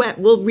it wet.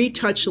 We'll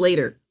retouch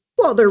later.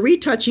 Well, the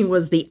retouching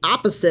was the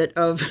opposite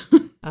of,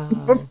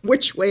 of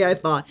which way I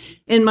thought.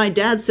 And my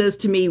dad says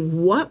to me,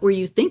 what were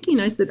you thinking?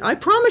 I said, I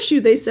promise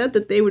you, they said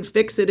that they would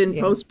fix it in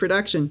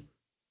post-production.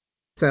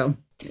 So.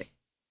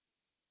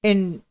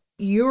 And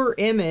your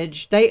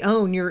image, they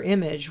own your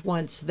image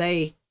once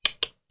they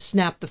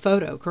snap the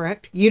photo,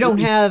 correct? You don't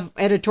have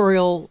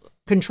editorial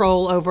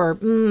control over,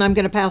 I'm going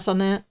to pass on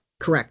that?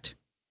 Correct.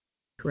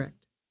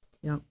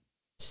 Yeah.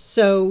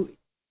 So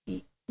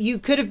you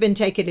could have been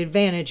taken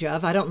advantage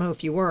of. I don't know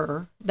if you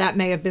were. That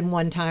may have been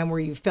one time where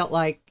you felt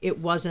like it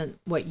wasn't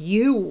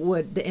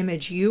the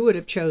image you would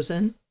have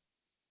chosen.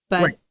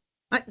 But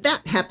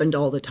that happened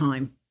all the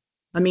time.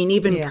 I mean,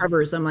 even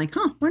covers, I'm like,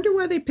 wonder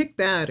why they picked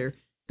that. Or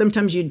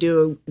sometimes you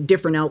do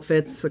different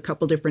outfits, a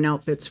couple different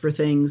outfits for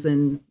things,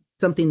 and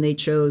something they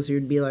chose,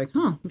 you'd be like,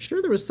 I'm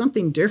sure there was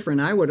something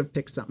different. I would have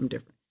picked something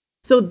different.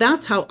 So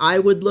that's how I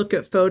would look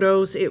at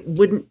photos. It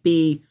wouldn't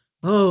be,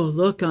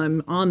 look,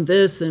 I'm on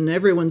this and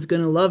everyone's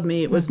going to love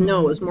me. It was it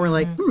was more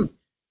like,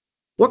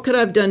 what could I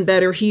have done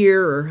better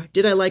here? Or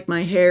did I like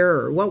my hair?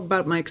 Or what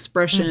about my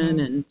expression?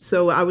 And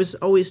so I was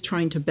always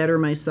trying to better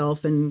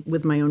myself and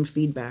with my own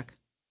feedback.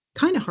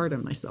 Kind of hard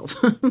on myself,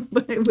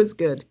 but it was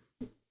good.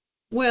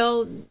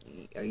 Well,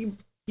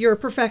 you're a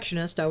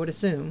perfectionist, I would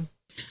assume.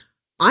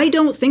 I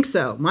don't think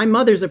so. My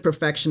mother's a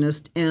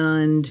perfectionist,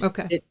 and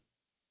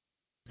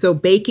so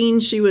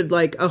baking, she would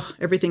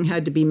everything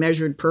had to be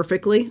measured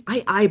perfectly.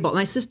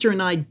 My sister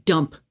and I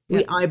dump.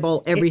 We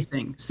eyeball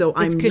everything. So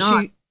I'm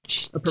not.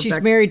 She's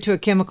married to a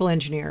chemical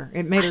engineer.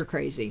 It made her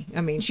crazy.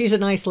 I mean, she's a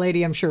nice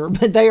lady, I'm sure,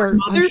 but they are.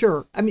 I'm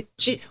sure. I mean,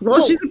 she's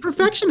a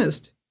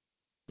perfectionist.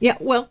 Yeah,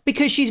 well,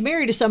 because she's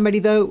married to somebody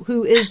though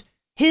who is.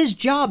 His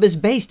job is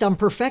based on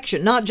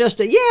perfection, not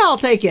just I'll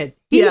take it.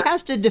 He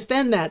has to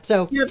defend that.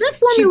 So that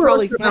formula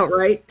works out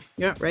right.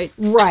 Yeah, right.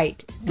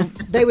 Right.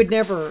 They would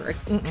never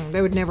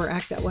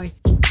act that way.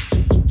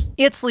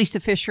 It's Lisa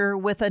Fisher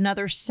with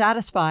another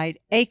satisfied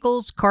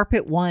Ackles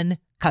Carpet One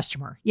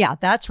customer. Yeah,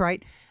 that's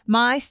right.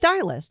 My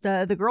stylist,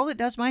 the girl that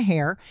does my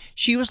hair,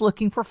 she was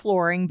looking for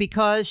flooring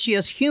because she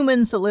has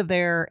humans that live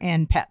there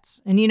and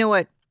pets. And you know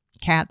what?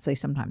 Cats, they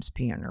sometimes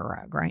pee on your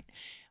rug, right?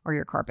 Or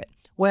your carpet.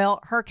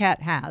 Well, her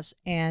cat has,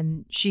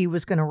 and she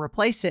was going to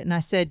replace it. And I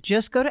said,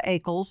 just go to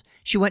Ackles.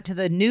 She went to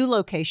the new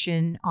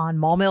location on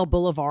Maumelle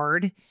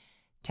Boulevard.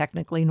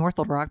 technically North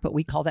Little Rock, but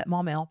we call that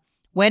Maumelle.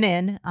 Went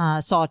in,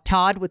 saw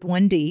Todd with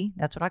 1D.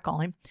 That's what I call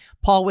him.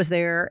 Paul was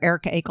there,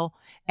 Erica Akel,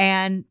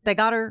 and they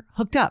got her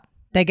hooked up.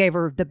 They gave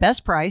her the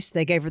best price.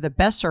 They gave her the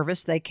best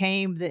service. The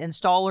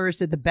installers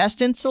did the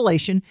best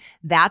installation.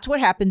 That's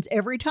what happens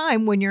every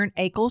time when you're an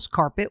Akel's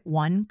Carpet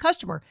One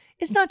customer.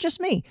 It's not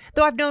just me,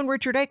 though I've known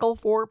Richard Akel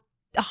for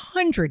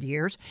 100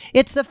 years.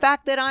 It's the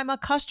fact that I'm a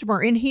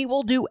customer and he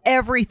will do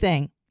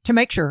everything to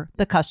make sure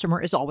the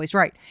customer is always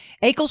right.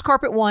 Akel's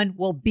Carpet One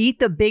will beat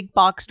the big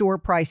box store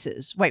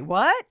prices. Wait,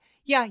 what?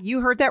 Yeah, you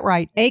heard that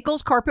right.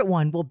 Akel's Carpet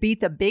One will beat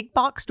the big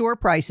box store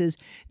prices.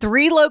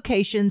 3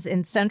 locations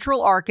in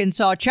Central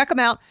Arkansas. Check them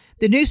out.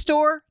 The new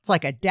store, it's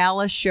like a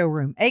Dallas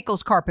showroom.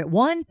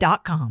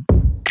 AkelsCarpet1.com.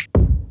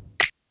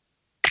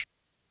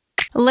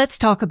 Let's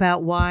talk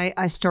about why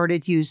I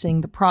started using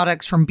the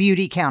products from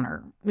Beauty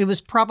Counter. It was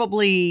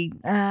probably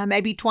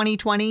maybe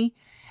 2020.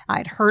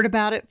 I'd heard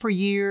about it for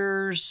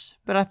years,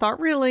 but I thought,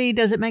 really,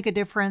 does it make a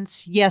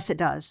difference? Yes, it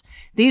does.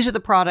 These are the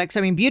products.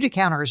 I mean, Beauty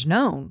Counter is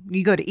known.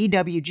 You go to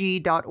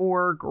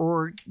ewg.org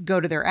or go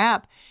to their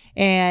app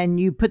and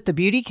you put the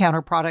Beauty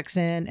Counter products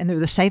in, and they're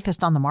the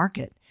safest on the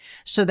market.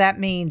 So that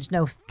means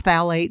no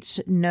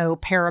phthalates, no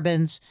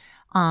parabens.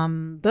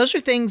 Those are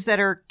things that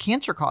are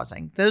cancer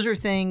causing. Those are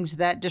things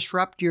that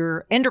disrupt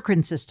your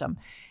endocrine system.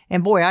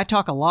 And boy, I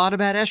talk a lot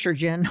about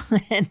estrogen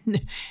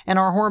and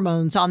our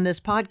hormones on this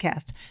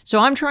podcast.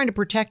 So I'm trying to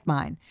protect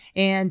mine,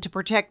 and to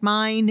protect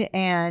mine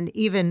and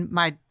even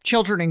my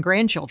children and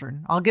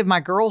grandchildren. I'll give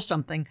my girls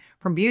something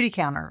from Beauty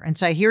Counter and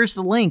say, here's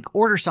the link,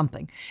 order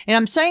something. And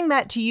I'm saying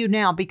that to you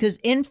now because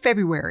in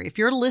February, if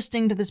you're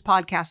listening to this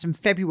podcast in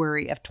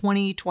February of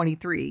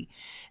 2023,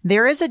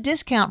 there is a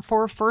discount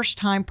for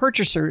first-time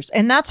purchasers.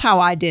 And that's how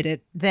I did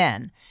it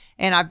then.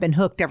 And I've been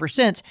hooked ever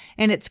since.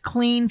 And it's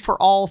Clean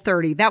for All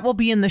 30. That will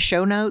be in the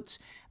show notes,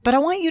 but I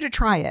want you to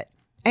try it.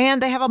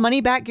 And they have a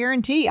money-back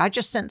guarantee. I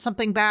just sent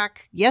something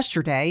back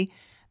yesterday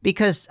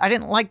because I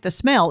didn't like the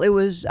smell.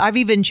 I've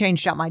even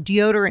changed out my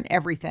deodorant and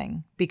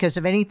everything because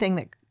of anything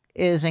that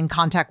is in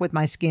contact with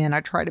my skin.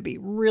 I try to be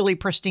really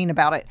pristine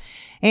about it.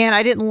 And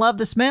I didn't love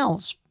the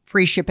smells.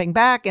 Free shipping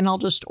back, and I'll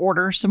just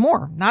order some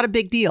more. Not a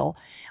big deal.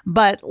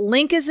 But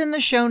link is in the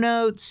show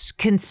notes.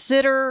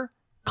 Consider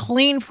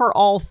Clean for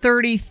All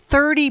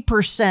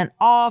 30%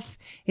 off.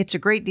 It's a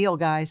great deal,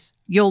 guys.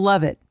 You'll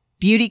love it.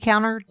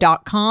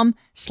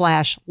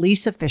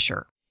 Beautycounter.com/Lisa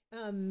Fisher.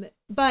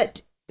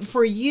 But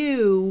for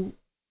you,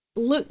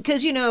 look,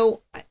 because,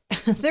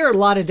 there are a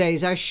lot of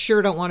days I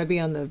sure don't want to be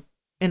in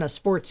a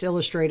Sports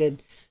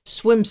Illustrated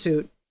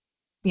swimsuit,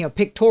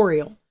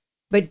 pictorial.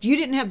 But you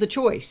didn't have the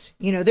choice.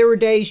 There were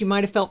days you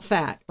might have felt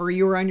fat, or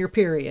you were on your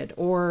period,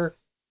 or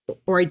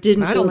I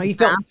didn't go to the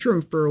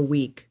bathroom for a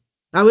week.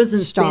 I was in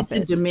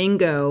Santo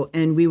Domingo,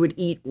 and we would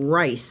eat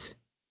rice.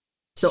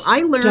 So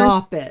I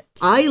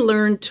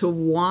learned to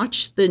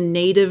watch the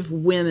native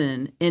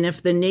women, and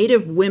if the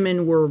native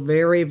women were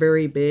very,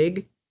 very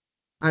big,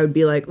 I would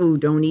be like, "Ooh,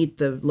 don't eat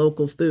the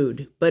local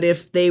food." But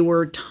if they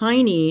were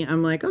tiny,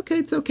 I'm like, "Okay,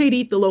 it's okay to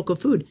eat the local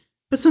food."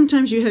 But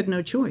sometimes you had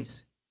no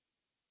choice.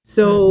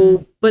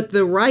 So, but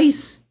the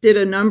rice did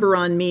a number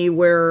on me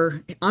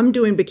where I'm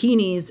doing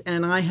bikinis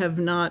and I have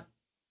not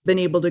been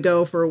able to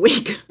go for a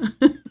week.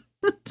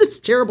 It's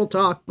terrible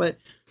talk, but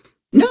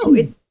no,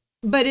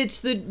 but it's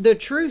the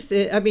truth.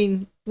 I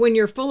mean, when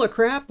you're full of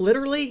crap,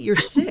 literally, you're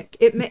sick.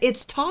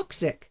 It's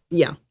toxic.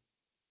 Yeah.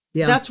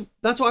 That's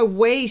why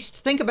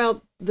waste. Think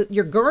about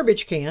your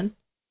garbage can.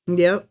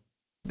 Yep.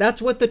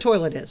 That's what the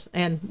toilet is.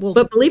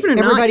 But believe it or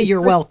not, everybody,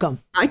 you're welcome.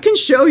 I can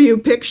show you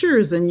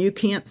pictures and you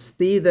can't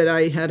see that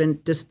I had a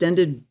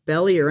distended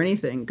belly or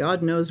anything.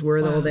 God knows where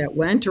all that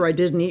went, or I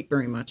didn't eat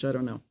very much. I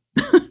don't know.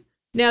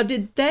 Now,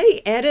 did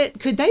they edit?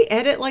 Could they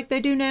edit like they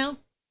do now?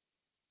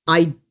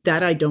 I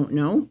don't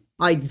know.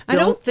 I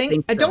don't think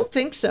so. I don't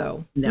think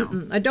so. No.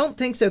 I don't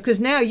think so. Because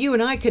now you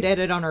and I could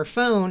edit on our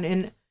phone,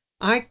 and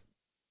I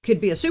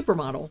could be a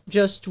supermodel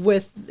just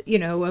with,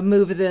 a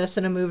move of this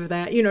and a move of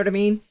that. You know what I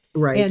mean?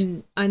 Right.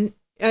 And I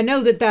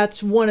know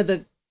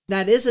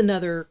that is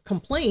another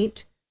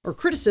complaint or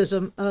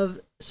criticism of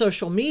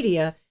social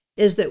media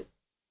is that,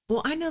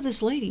 well, I know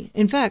this lady.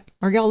 In fact,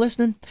 are y'all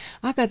listening?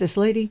 I got this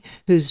lady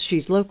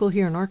she's local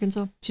here in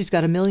Arkansas. She's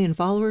got 1 million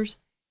followers.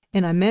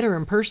 And I met her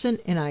in person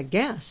and I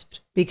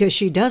gasped because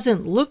she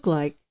doesn't look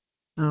like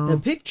the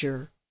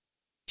picture.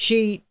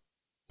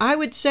 I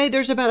would say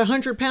there's about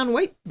 100-pound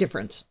weight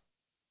difference.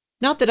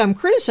 Not that I'm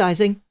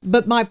criticizing,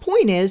 but my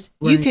point is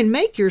you can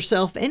make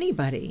yourself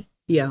anybody.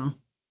 Yeah.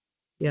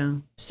 Yeah.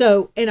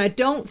 So, and I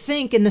don't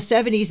think in the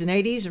 70s and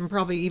 80s and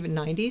probably even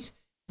 90s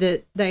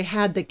that they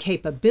had the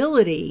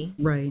capability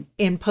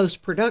in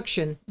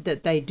post-production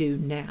that they do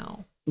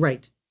now.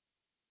 Right.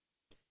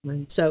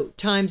 So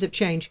times have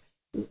changed.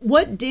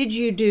 What did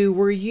you do?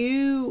 Were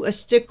you a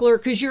stickler?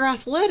 Because you're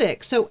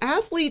athletic. So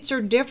athletes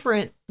are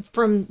different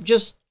from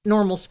just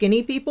normal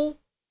skinny people.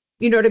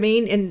 You know what I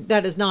mean? And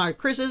that is not a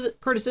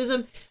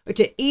criticism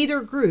to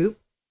either group.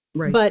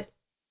 Right. But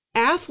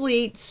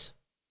athletes,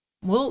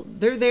 well,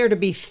 they're there to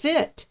be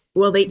fit.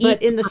 Well, they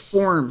eat to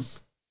perform.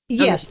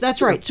 Yes,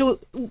 that's right. So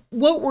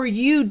what were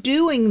you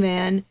doing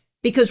then?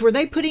 Because were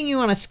they putting you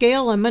on a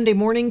scale on Monday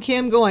morning,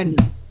 Kim, going,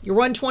 you're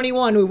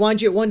 121, we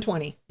want you at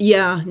 120?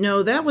 Yeah,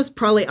 no, that was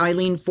probably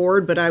Eileen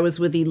Ford, but I was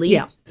with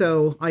Elite,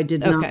 so I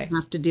did not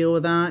have to deal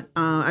with that.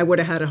 I would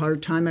have had a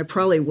hard time. I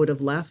probably would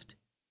have left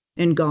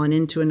and gone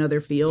into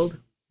another field.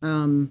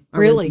 I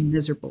Really? would be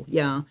miserable,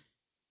 yeah.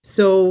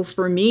 So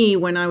for me,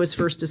 when I was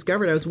first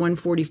discovered, I was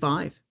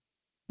 145.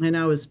 And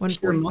I was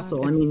pure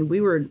muscle. I mean, we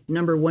were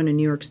number one in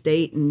New York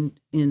State in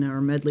our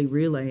medley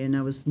relay, and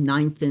I was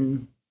 9th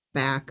in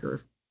back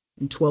or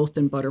 12th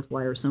in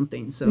butterfly or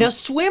something. So now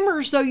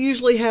swimmers though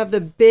usually have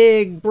the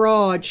big,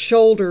 broad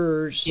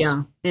shoulders.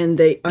 Yeah, and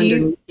they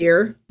underneath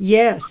here.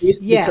 Yes,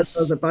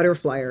 because of the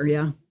butterflyer.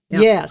 Yeah.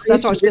 Yes,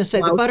 that's what I was going to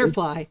say. The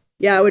butterfly.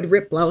 Yeah, I'd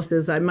rip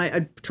blouses.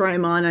 I'd try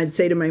them on. I'd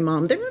say to my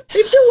mom, they feel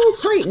a little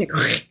tight,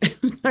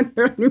 and I'd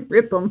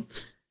rip them.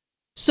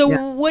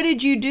 So what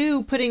did you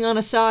do putting on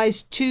a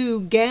size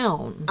 2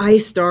 gown? I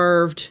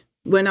starved.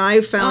 When I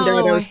found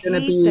out I was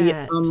going to be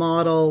a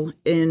model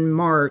in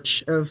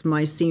March of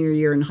my senior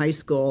year in high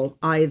school,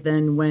 I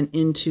then went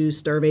into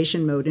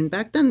starvation mode. And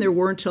back then there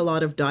weren't a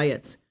lot of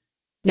diets.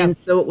 Yep. And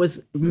so it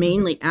was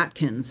mainly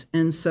Atkins.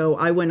 And so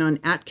I went on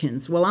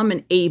Atkins. Well, I'm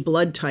an A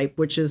blood type,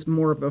 which is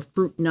more of a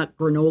fruit nut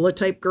granola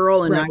type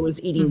girl. And I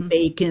was eating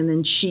bacon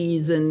and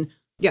cheese and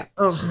I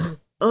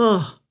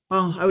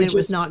would it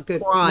was not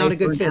good, not a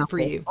good fit for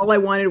you. All I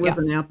wanted was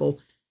an apple.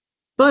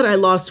 But I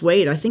lost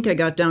weight. I think I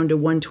got down to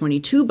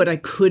 122, but I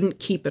couldn't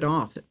keep it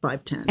off at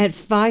 5'10". At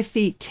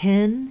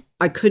 5'10"?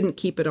 I couldn't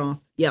keep it off.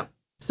 Yeah.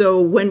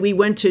 So when we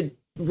went to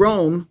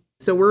Rome,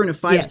 so we're in a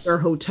 5-star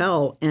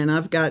hotel, and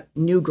I've got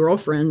new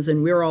girlfriends,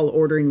 and we're all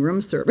ordering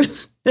room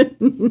service. I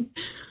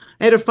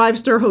had a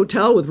 5-star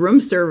hotel with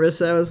room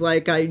service. I was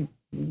like, I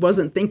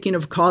wasn't thinking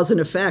of cause and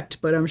effect,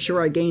 but I'm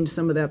sure I gained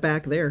some of that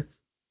back there.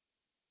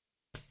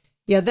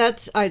 Yeah,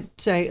 that's, I'd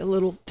say, a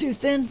little too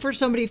thin for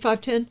somebody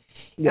 5'10".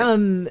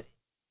 Yeah.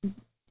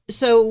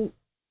 So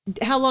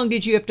how long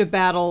did you have to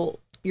battle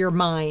your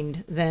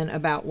mind then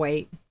about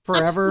weight?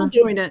 Forever? I'm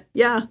still doing it.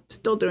 Yeah,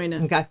 still doing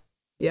it. Okay.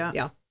 Yeah.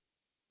 Yeah.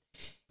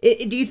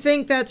 Do you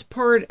think that's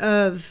part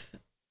of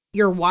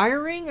your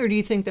wiring, or do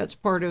you think that's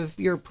part of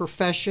your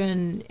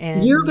profession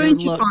and you're going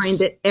your to find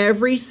that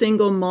every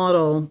single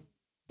model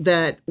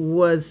that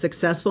was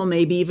successful,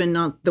 maybe even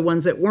not the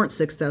ones that weren't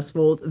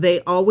successful,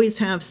 they always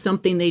have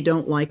something they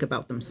don't like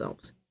about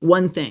themselves.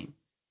 One thing.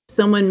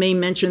 Someone may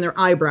mention their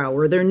eyebrow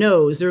or their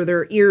nose or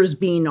their ears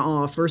being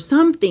off or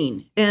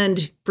something.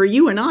 And for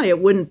you and I, it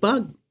wouldn't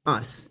bug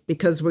us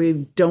because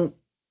we're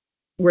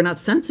not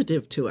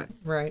sensitive to it.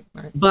 Right.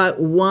 But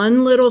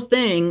one little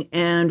thing,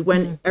 and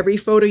when every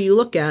photo you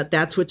look at,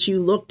 that's what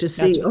you look to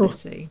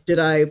see. Did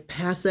I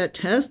pass that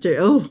test?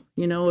 Or,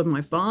 am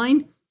I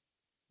fine?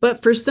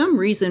 But for some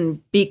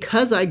reason,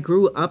 because I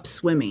grew up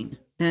swimming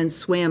and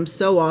swam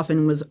so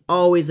often, was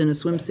always in a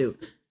swimsuit,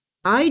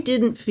 I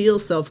didn't feel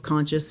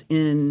self-conscious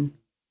in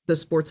the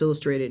Sports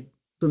Illustrated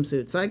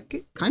swimsuits. I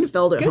kind of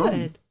felt at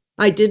home.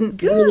 I didn't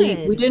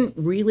we didn't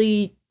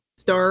really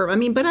starve. I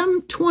mean, but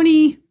I'm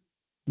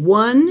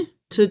 21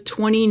 to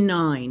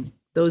 29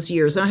 those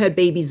years. I had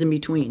babies in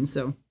between,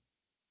 so.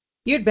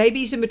 You had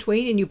babies in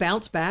between and you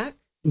bounced back?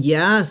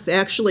 Yes,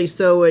 actually.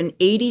 So in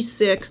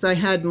 86, I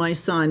had my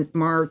son,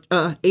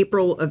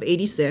 April of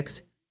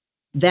 86.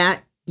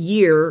 That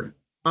year,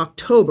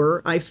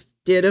 October, I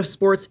did a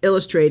Sports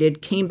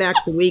Illustrated, came back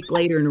a week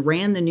later and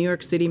ran the New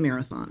York City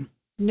Marathon.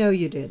 No,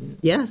 you didn't.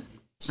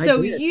 Yes.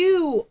 So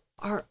you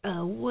are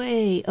a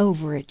way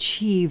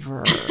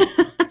overachiever.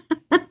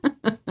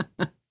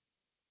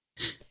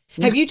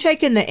 Have you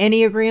taken the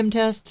Enneagram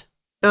test?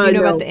 Do you know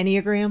about the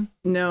Enneagram?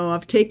 No,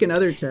 I've taken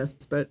other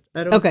tests, but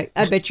I don't. Okay,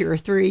 I bet you're a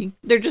 3.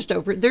 They're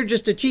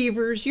just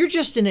achievers. You're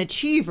just an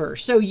achiever.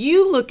 So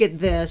you look at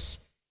this,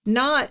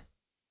 not,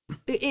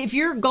 if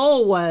your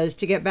goal was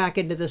to get back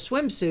into the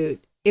swimsuit,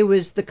 it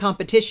was the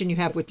competition you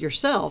have with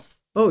yourself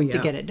to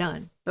get it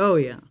done. Oh,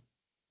 yeah.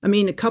 I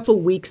mean, a couple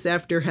weeks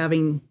after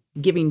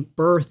giving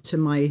birth to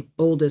my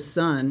oldest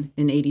son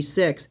in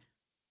 86,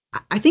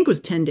 I think it was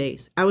 10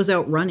 days, I was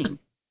out running.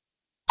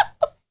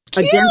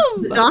 Again,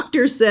 the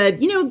doctor said,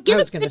 give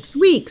it 6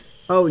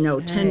 weeks. Oh, no,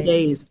 10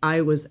 days.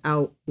 I was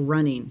out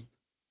running.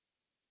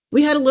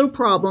 We had a little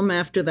problem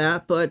after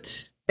that,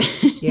 but.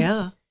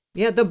 Yeah.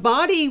 The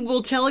body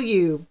will tell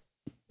you,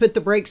 put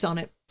the brakes on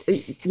it.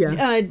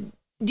 Yeah.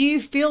 Do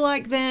you feel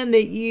like then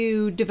that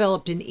you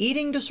developed an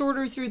eating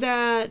disorder through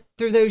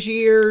those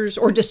years,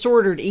 or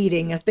disordered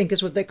eating, I think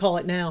is what they call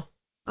it now?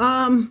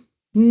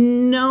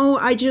 No,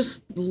 I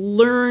just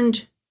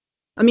learned.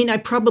 I mean, I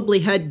probably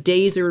had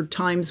days or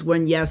times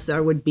when, yes, I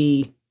would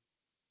be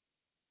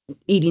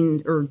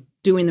eating or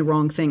doing the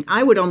wrong thing.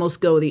 I would almost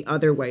go the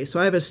other way.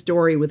 So I have a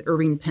story with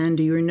Irving Penn.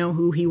 Do you know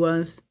who he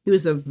was? He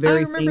was a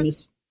very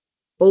famous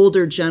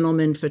older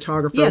gentleman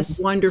photographer. Yes.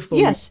 Wonderful.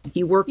 Yes.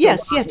 He worked.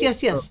 Yes.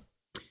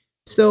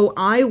 So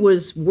I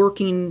was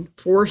working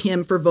for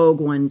him for Vogue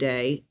one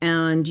day,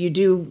 and you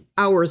do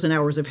hours and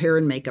hours of hair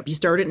and makeup. You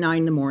start at 9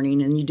 in the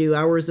morning and you do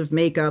hours of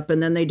makeup,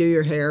 and then they do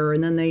your hair,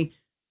 and then they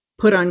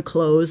put on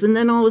clothes. And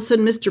then all of a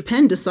sudden, Mr.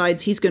 Penn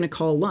decides he's going to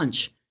call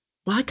lunch.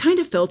 Well, I kind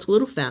of felt a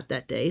little fat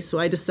that day. So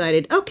I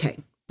decided, okay,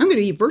 I'm going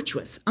to be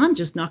virtuous. I'm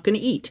just not going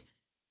to eat.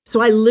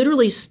 So I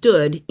literally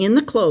stood in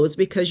the clothes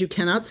because you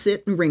cannot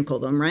sit and wrinkle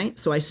them, right?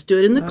 So I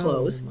stood in the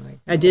clothes.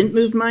 I didn't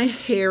move my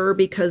hair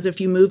because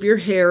if you move your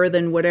hair,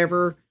 then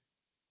whatever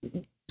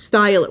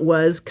style it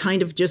was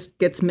kind of just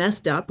gets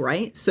messed up,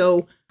 right?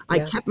 So I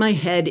kept my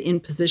head in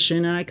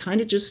position and I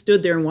kind of just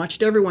stood there and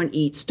watched everyone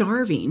eat,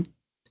 starving,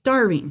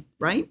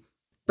 right?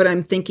 But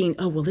I'm thinking,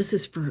 oh, well, this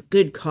is for a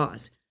good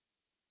cause.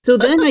 So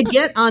then I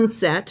get on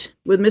set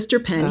with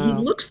Mr. Penn. He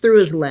looks through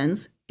his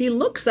lens. He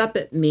looks up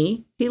at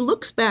me. He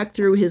looks back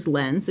through his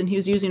lens, and he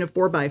was using a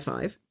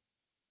 4x5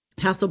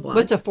 Hasselblad.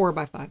 What's a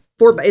 4x5?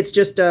 It's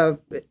just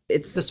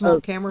it's the small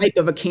a camera type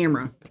of a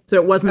camera. So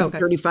it wasn't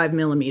 35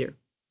 millimeter.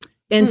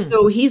 And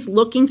so he's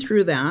looking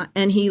through that,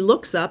 and he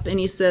looks up and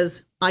he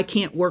says, I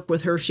can't work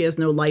with her. She has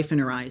no life in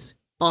her eyes.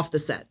 Off the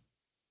set.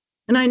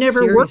 And I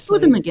never worked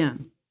with him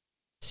again.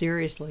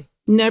 Seriously.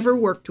 Never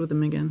worked with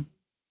him again.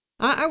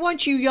 I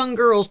want you young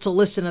girls to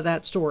listen to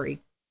that story.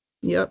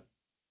 Yep.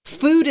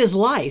 Food is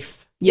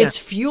life. Yes.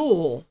 It's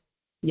fuel.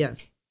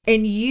 Yes.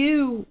 And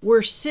you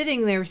were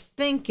sitting there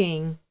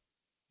thinking,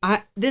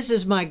 this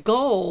is my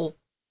goal,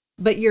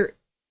 but your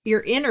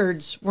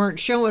innards weren't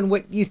showing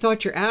what you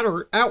thought your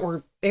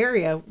outward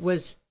area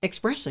was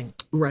expressing.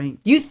 Right.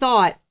 You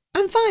thought,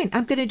 I'm fine.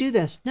 I'm going to do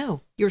this.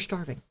 No, you're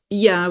starving.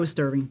 Yeah, I was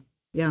starving.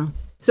 Yeah.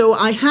 So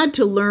I had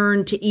to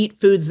learn to eat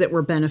foods that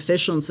were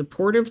beneficial and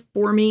supportive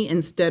for me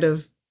instead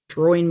of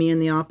throwing me in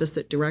the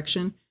opposite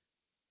direction.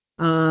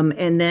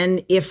 And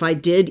then if I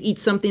did eat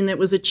something that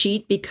was a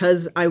cheat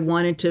because I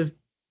wanted to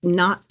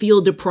not feel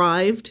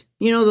deprived,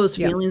 those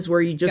feelings where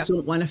you just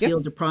don't want to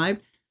feel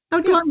deprived, I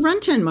would go out and run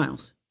 10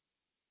 miles.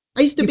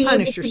 I used to be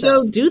able to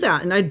go do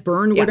that, and I'd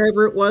burn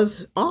whatever it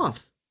was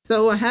off.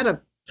 So I had a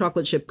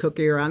chocolate chip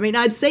cookie,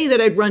 I'd say that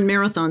I'd run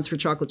marathons for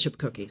chocolate chip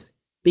cookies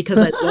because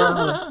I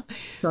love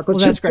chocolate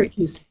chip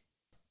cookies.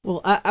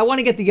 Well, I want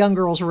to get the young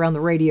girls around the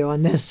radio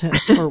on this, or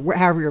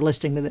however you're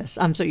listening to this.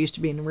 I'm so used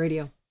to being in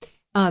radio.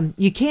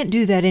 You can't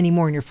do that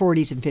anymore in your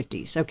 40s and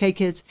 50s. Okay,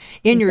 kids?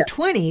 In your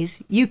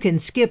 20s, you can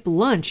skip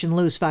lunch and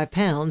lose 5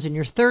 pounds. In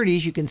your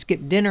 30s, you can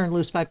skip dinner and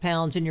lose 5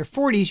 pounds. In your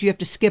 40s, you have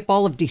to skip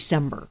all of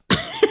December.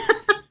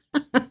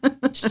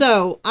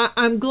 So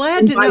I'm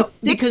glad to know,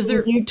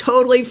 because you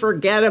totally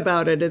forget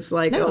about it. It's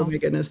like, oh my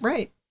goodness.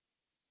 Right.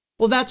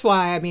 Well, that's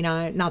why,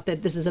 not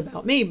that this is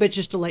about me, but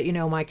just to let you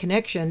know, my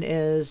connection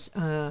is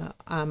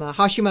I'm a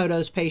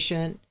Hashimoto's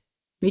patient.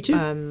 Me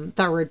too.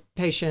 Thyroid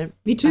patient.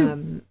 Me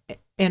too.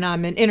 And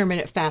I'm an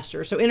intermittent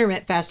faster. So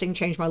intermittent fasting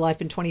changed my life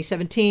in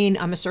 2017.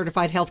 I'm a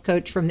certified health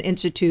coach from the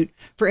Institute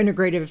for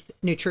Integrative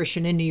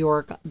Nutrition in New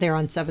York, there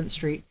on 7th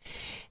Street,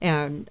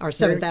 or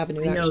 7th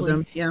Avenue, I know actually.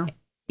 them. Yeah.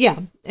 Yeah.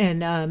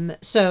 And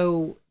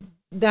so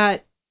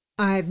that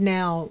I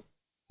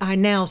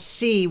now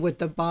see what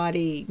the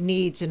body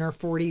needs in our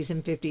 40s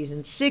and 50s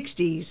and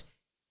 60s.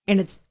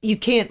 And you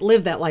can't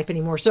live that life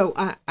anymore. So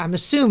I'm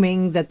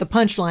assuming that the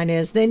punchline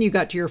is then you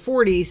got to your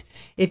 40s.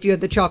 If you had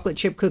the chocolate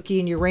chip cookie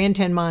and you ran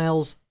 10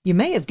 miles, you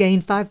may have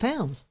gained 5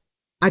 pounds.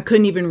 I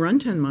couldn't even run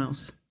 10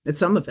 miles at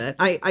some of it.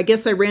 I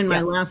guess I ran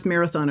my last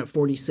marathon at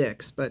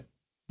 46, but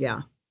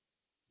yeah,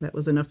 that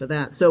was enough of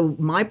that. So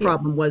my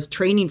problem was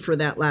training for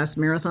that last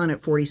marathon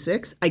at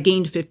 46. I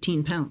gained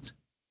 15 pounds.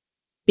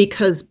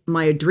 Because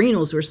my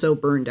adrenals were so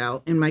burned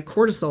out and my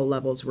cortisol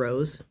levels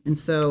rose. And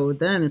so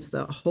then it's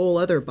the whole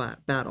other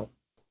battle.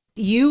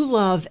 You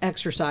love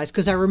exercise,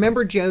 because I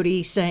remember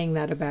Jody saying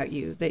that about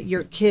you, that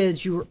your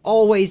kids, you were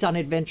always on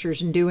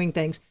adventures and doing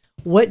things.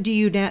 What do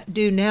you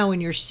do now in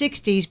your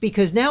 60s?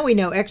 Because now we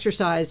know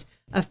exercise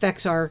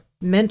affects our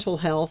mental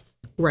health,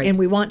 right? And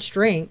we want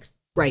strength.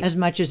 Right. As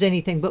much as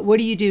anything. But what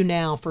do you do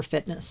now for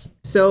fitness?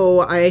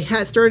 So I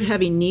started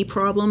having knee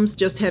problems,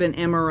 just had an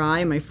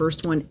MRI, my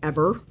first one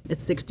ever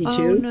at 62.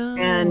 Oh, no.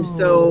 And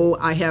so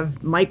I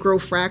have micro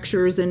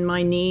fractures in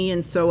my knee.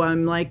 And so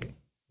I'm like,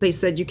 they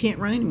said, you can't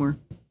run anymore.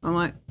 I'm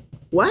like,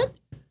 what?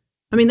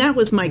 That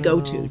was my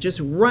go-to.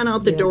 Just run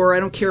out the door. I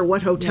don't care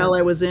what hotel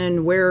I was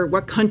in,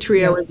 what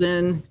country I was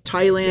in,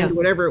 Thailand,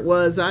 whatever it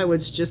was. I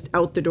was just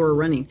out the door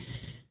running.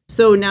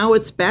 So now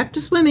it's back to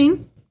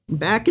swimming,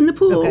 back in the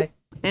pool. Okay.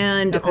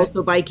 And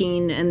also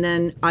biking. And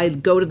then I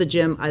go to the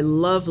gym. I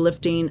love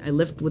lifting. I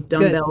lift with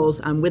dumbbells.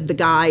 Good. I'm with the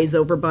guys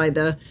over by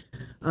the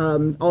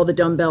all the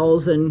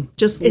dumbbells and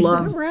just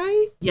love. Is that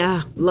right?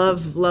 Yeah.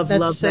 Love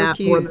That's so that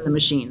cute. more than the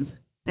machines.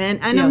 And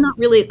I'm not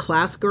really a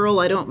class girl.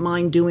 I don't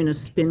mind doing a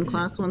spin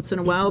class once in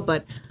a while,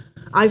 but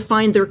I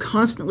find they're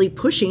constantly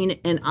pushing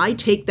and I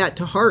take that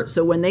to heart.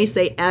 So when they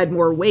say add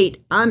more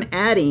weight, I'm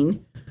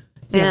adding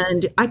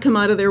and I come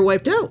out of there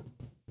wiped out.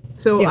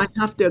 So I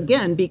have to,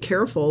 again, be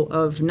careful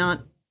of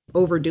not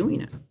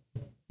overdoing it.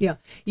 Yeah.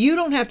 You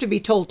don't have to be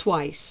told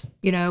twice.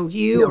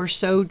 You are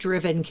so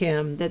driven,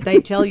 Kim, that they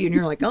tell you and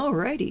you're like, all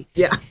righty.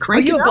 Yeah. Are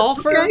you a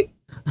golfer? Okay.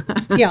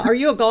 Yeah. Are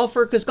you a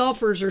golfer? Because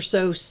golfers are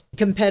so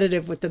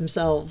competitive with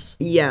themselves.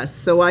 Yes.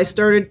 So I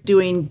started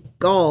doing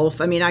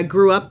golf. I mean, I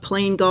grew up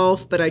playing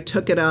golf, but I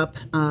took it up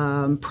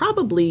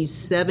probably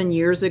 7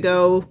 years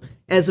ago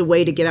as a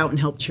way to get out and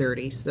help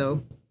charities.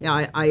 So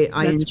yeah, I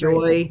That's enjoy.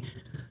 great.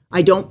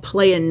 I don't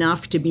play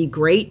enough to be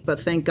great, but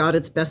thank God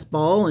it's best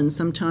ball. And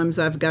sometimes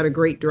I've got a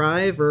great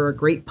drive or a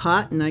great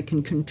putt and I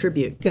can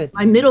contribute. Good.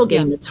 My middle Yeah.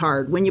 game, it's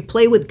hard. When you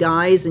play with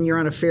guys and you're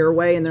on a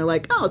fairway and they're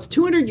like, oh, it's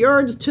 200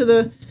 yards to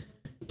the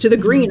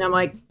green. I'm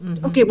like,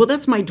 okay, well,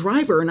 that's my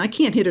driver and I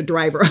can't hit a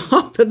driver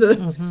off of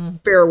the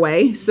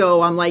fairway.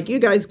 So I'm like, you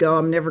guys go.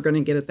 I'm never going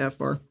to get it that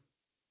far.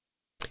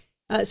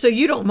 So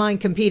you don't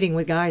mind competing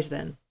with guys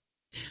then?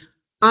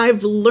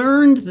 I've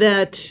learned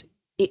that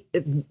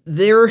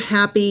they're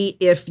happy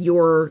if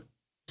you're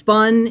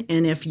fun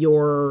and if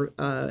you're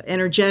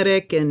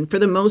energetic. And for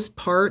the most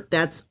part,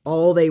 that's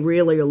all they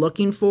really are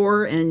looking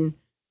for. And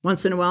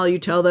once in a while, you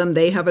tell them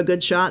they have a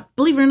good shot.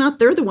 Believe it or not,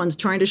 they're the ones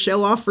trying to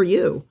show off for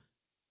you.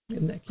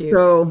 Isn't that cute?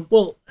 So,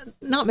 well,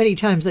 not many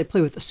times they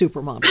play with the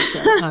supermodels.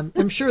 So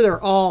I'm sure they're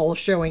all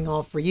showing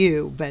off for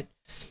you, but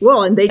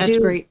well, and that's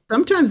great.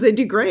 Sometimes they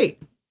do great.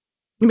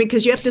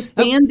 Because you have to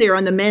stand there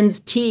on the men's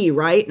tee,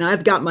 right? And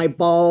I've got my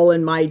ball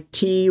and my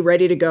tee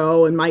ready to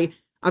go, and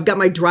I've got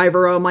my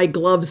driver on, my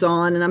gloves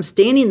on, and I'm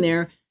standing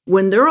there.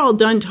 When they're all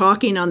done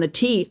talking on the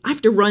tee, I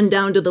have to run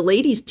down to the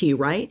ladies' tee,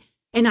 right?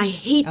 And I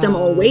hate them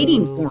all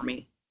waiting for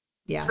me.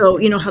 Yeah. So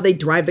you know how they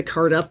drive the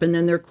cart up and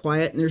then they're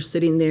quiet and they're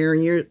sitting there,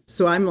 and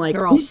so I'm like,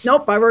 they're all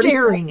nope, I've already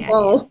smacked the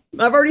ball.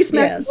 I've already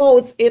smacked the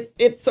ball.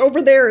 It's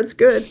over there. It's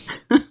good.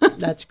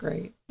 That's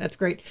great. That's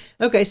great.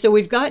 Okay, so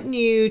we've gotten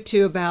you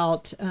to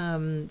about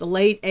the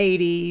late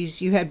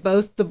 80s. You had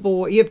both the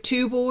boy. You have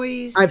two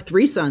boys. I have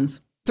three sons.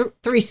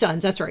 Three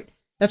sons. That's right.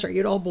 That's right. You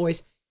had all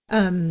boys.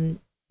 And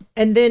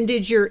then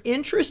did your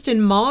interest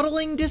in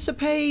modeling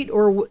dissipate,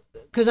 or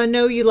because I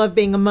know you love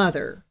being a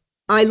mother?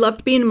 I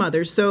loved being a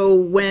mother. So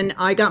when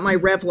I got my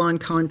Revlon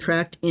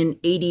contract in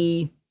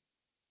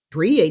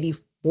 83,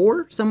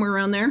 84, somewhere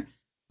around there,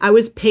 I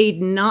was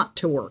paid not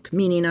to work,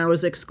 meaning I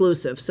was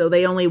exclusive. So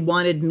they only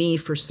wanted me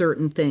for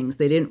certain things.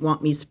 They didn't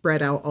want me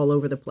spread out all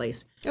over the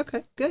place.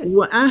 Okay, good.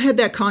 Well, I had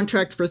that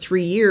contract for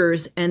 3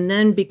 years. And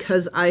then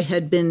because I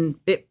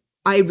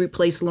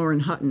replaced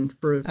Lauren Hutton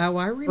for I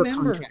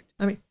remember. contract.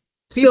 I mean,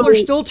 people are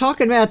still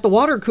talking about the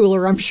water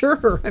cooler, I'm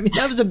sure. I mean,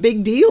 that was a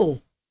big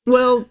deal.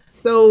 Well,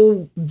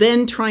 so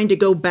then trying to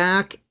go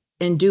back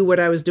and do what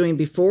I was doing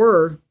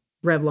before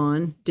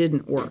Revlon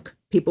didn't work.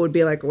 People would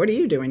be like, what are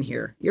you doing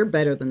here? You're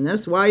better than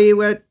this. Why are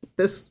you at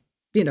this,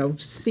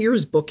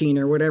 Sears booking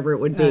or whatever it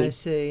would be? I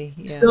see.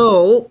 Yeah.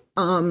 So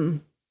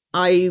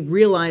I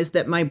realized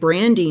that my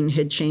branding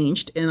had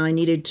changed and I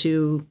needed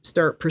to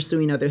start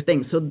pursuing other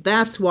things. So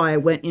that's why I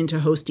went into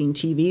hosting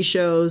TV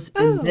shows.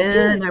 And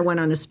then I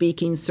went on a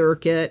speaking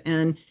circuit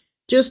and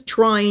just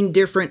trying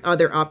different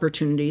other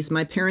opportunities.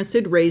 My parents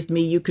had raised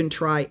me, you can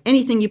try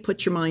anything you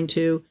put your mind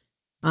to.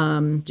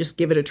 Just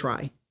give it a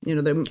try.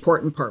 The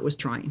important part was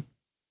trying.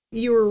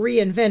 You were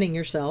reinventing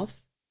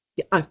yourself.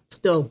 Yeah, I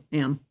still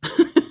am.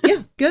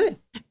 Yeah, good.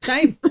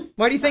 Same.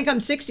 Why do you think I'm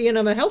 60 and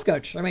I'm a health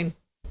coach? I mean,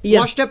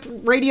 washed up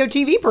radio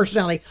TV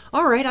personality.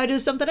 All right, I do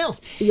something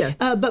else. Yes.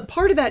 But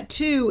part of that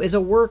too is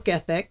a work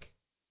ethic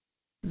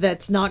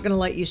that's not going to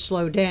let you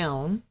slow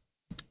down.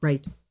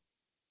 Right.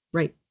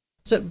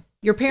 So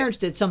your parents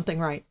did something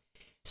right.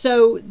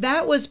 So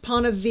that was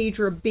Ponte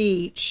Vedra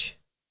Beach.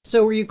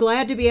 So were you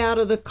glad to be out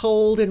of the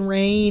cold and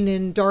rain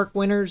and dark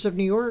winters of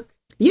New York?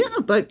 Yeah,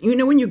 but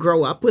when you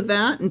grow up with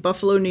that in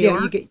Buffalo, New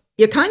York,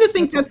 you kind of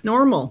think that's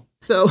normal.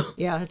 So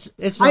yeah,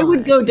 it's not. I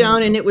would go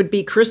down and it would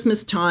be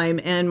Christmas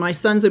time and my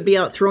sons would be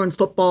out throwing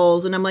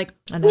footballs and I'm like,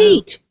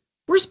 wait,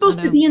 we're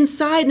supposed to be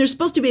inside and there's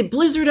supposed to be a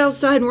blizzard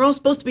outside and we're all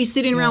supposed to be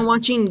sitting around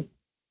watching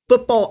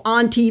football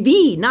on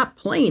TV, not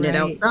playing it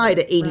outside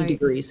at 80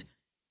 degrees.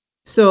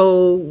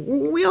 So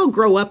we all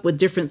grow up with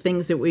different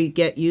things that we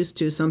get used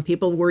to. Some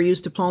people were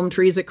used to palm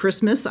trees at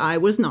Christmas. I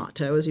was not.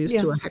 I was used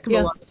to a heck of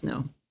a lot of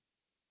snow.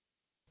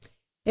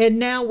 And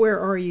now where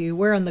are you?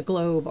 Where on the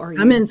globe are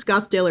you? I'm in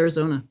Scottsdale,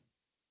 Arizona.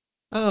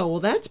 Oh, well,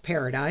 that's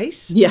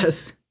paradise.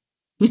 Yes.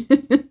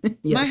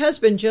 My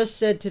husband just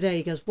said today,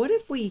 he goes, what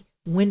if we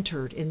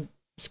wintered in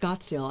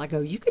Scottsdale? I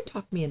go, you could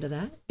talk me into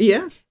that.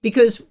 Yeah.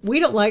 Because we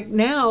don't like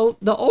now,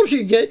 the older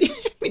you get,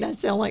 I mean, I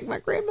sound like my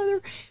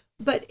grandmother,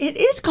 but it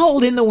is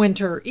cold in the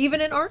winter.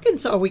 Even in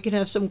Arkansas, we can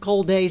have some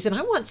cold days, and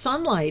I want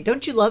sunlight.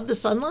 Don't you love the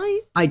sunlight?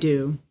 I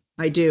do.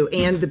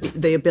 And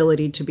the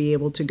ability to be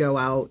able to go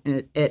out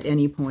at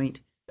any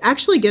point.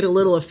 Actually get a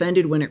little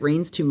offended when it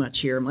rains too much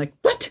here. I'm like,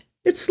 what?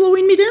 It's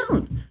slowing me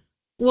down.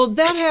 Well,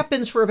 that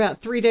happens for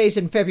about 3 days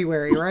in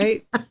February,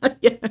 right?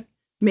 Yeah.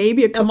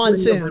 Maybe a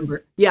monsoon. in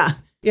November. Yeah.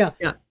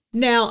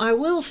 Now, I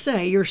will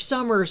say your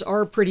summers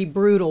are pretty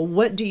brutal.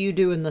 What do you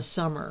do in the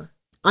summer?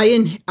 I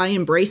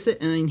embrace it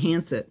and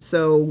enhance it.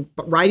 So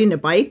riding a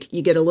bike,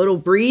 you get a little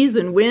breeze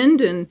and wind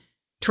and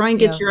try and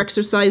get your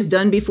exercise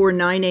done before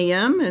 9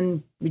 a.m.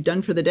 and be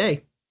done for the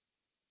day.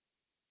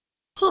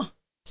 Huh.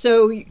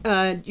 So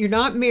you're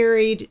not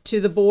married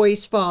to the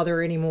boy's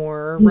father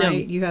anymore,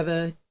 right? No. You have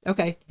a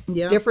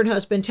Yeah. different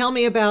husband. Tell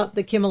me about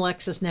the Kim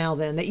Alexis now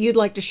then that you'd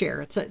like to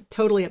share. It's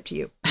totally up to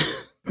you.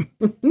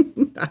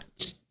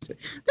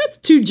 That's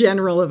too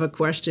general of a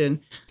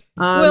question.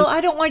 Well,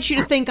 I don't want you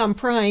to think I'm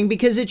prying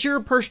because it's your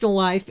personal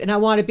life, and I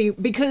want to be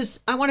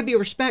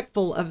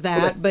respectful of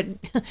that. But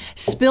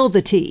spill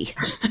the tea.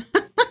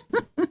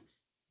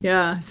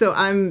 Yeah. So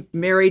I'm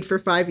married for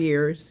 5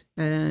 years,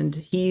 and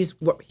he's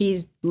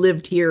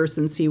lived here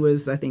since he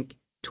was, I think,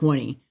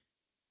 20.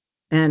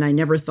 And I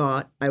never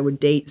thought I would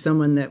date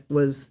someone that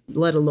was,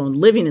 let alone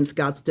living in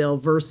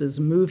Scottsdale versus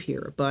move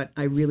here. But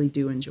I really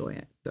do enjoy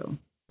it. So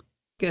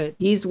Good.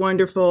 he's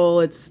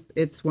wonderful.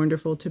 It's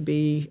wonderful to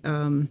be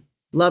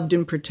loved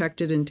and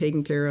protected and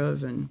taken care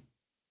of. And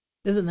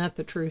Isn't that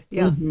the truth?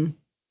 Yeah. mm-hmm.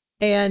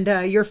 And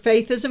your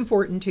faith is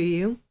important to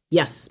you.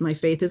 Yes, my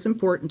faith is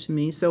important to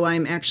me. So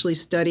I'm actually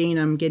studying.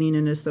 I'm getting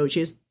an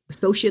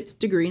associate's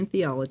degree in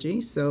theology.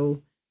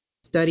 So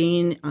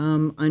studying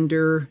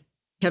under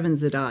Kevin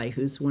Zadai,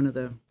 who's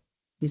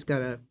he's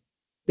got a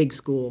big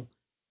school.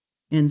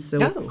 And so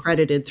it's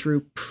accredited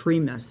through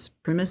Primus.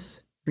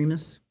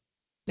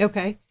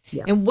 Okay.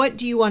 Yeah. And what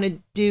do you want to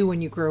do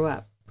when you grow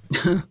up?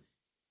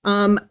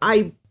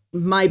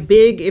 My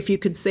big, if you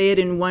could say it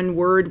in one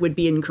word, would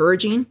be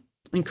encouraging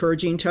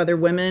to other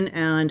women.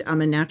 And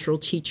I'm a natural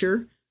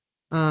teacher.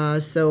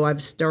 So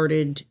I've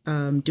started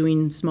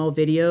doing small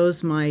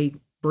videos. My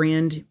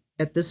brand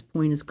at this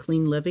point is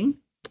Clean Living,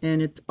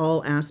 and it's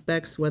all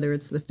aspects, whether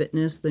it's the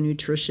fitness, the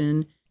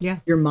nutrition,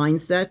 your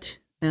mindset,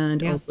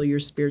 and also your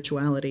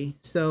spirituality.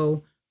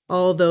 So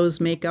all those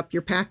make up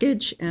your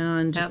package,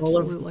 and all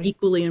of them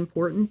equally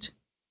important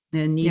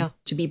and need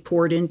to be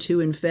poured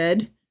into and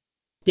fed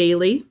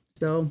daily.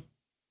 So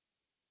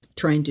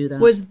try and do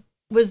that.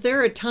 Was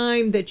there a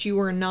time that you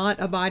were not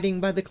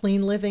abiding by the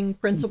clean living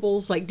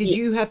principles? Like, did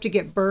you have to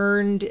get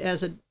burned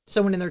as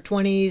someone in their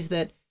 20s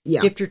that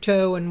dipped your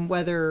toe in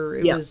whether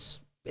it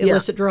was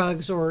illicit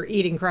drugs or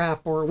eating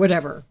crap or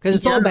whatever? Because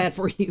it's all bad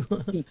for you.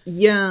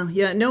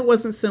 Yeah. No, it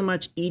wasn't so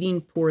much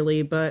eating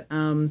poorly, but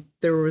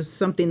there was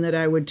something that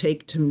I would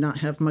take to not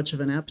have much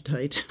of an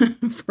appetite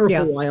for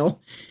a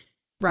while.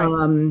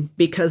 Right.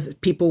 Because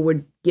people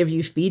would give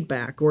you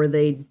feedback, or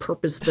the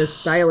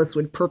stylist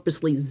would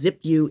purposely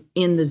zip you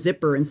in the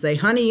zipper and say,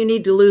 honey, you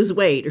need to lose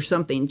weight or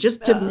something,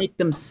 just to make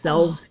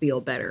themselves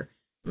feel better.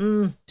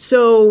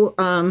 So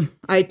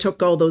I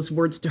took all those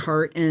words to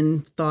heart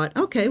and thought,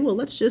 okay, well,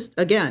 let's just,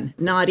 again,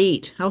 not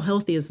eat. How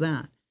healthy is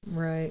that?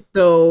 Right.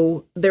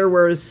 So there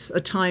was a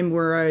time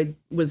where I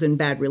was in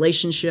bad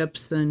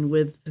relationships and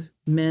with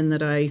men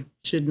that I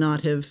should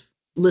not have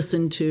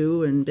listened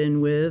to and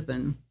been with,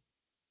 and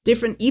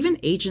different, even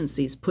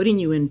agencies putting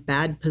you in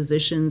bad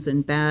positions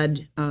and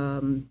bad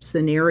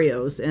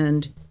scenarios,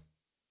 and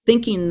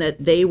thinking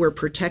that they were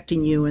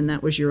protecting you and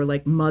that was your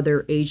like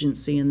mother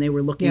agency and they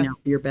were looking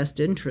out for your best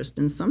interest.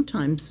 And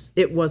sometimes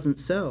it wasn't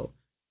so.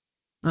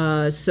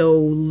 So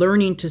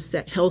learning to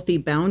set healthy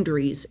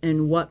boundaries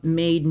and what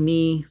made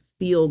me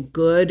feel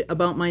good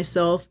about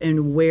myself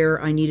and where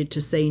I needed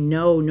to say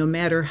no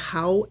matter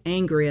how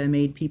angry I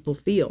made people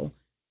feel,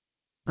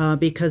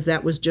 because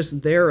that was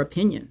just their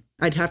opinion.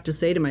 I'd have to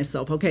say to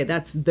myself, okay,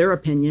 that's their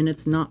opinion.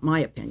 It's not my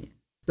opinion.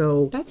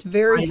 So that's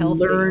very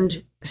healthy. I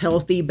learned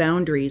healthy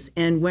boundaries.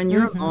 And when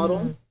you're a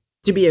model,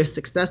 to be a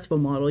successful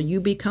model,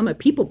 you become a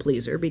people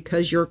pleaser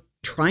because you're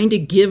trying to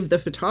give the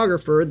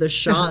photographer the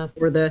shot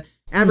or the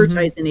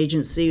advertising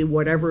agency,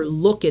 whatever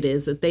look it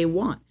is that they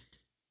want.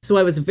 So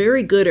I was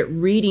very good at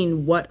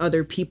reading what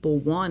other people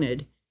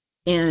wanted.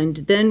 And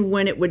then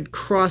when it would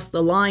cross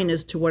the line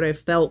as to what I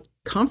felt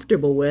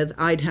comfortable with,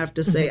 I'd have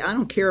to say, I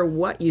don't care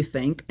what you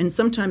think, and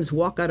sometimes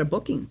walk out of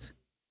bookings.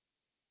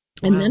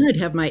 And then I'd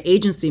have my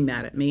agency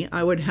mad at me.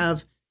 I would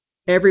have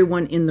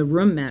everyone in the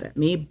room mad at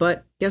me.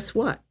 But guess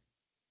what?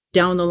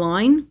 Down the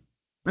line,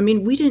 I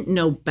mean, we didn't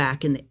know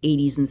back in the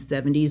 80s and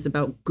 70s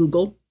about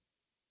Google,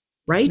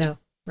 right? No,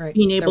 right.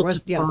 Being able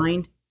to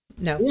find.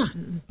 No. Yeah.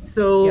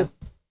 So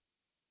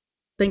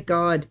thank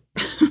God.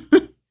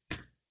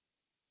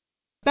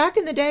 Back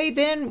in the day,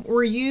 then,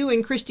 were you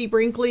and Christy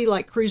Brinkley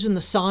like cruising the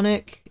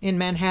Sonic in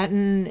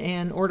Manhattan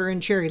and ordering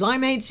cherry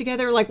limeades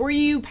together? Like, were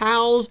you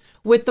pals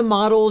with the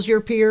models, your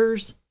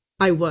peers?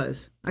 I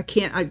was. I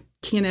can't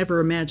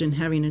ever imagine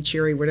having a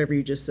cherry, whatever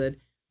you just said.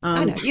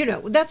 I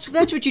know. That's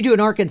what you do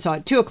in Arkansas.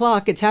 At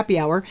 2:00, it's happy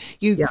hour.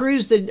 You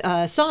cruise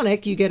the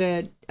Sonic, you get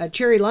a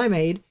cherry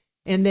limeade,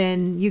 and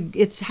then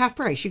it's half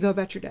price. You go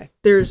about your day.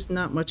 There's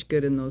not much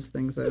good in those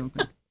things, I don't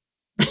think.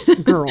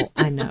 Girl,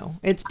 I know.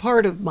 It's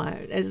part of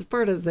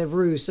the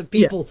ruse of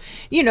people,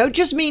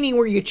 just meaning,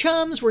 were you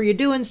chums? Were you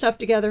doing stuff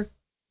together?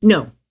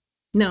 No,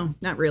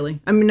 not really.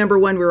 I mean, number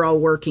one, we're all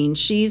working.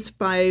 She's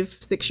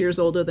 5-6 years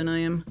older than I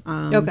am.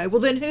 Okay.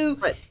 Well, then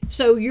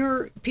so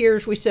your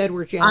peers, we said,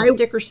 were Janice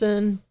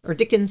Dickinson.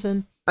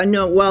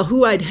 No, well,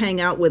 who I'd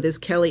hang out with is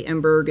Kelly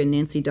Emberg and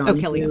Nancy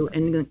Donahue.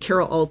 And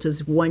Carol Alt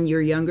is 1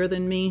 year younger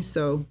than me.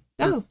 So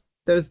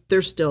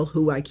they're still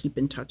who I keep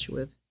in touch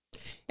with.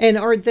 And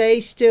are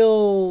they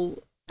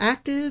still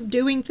active,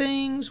 doing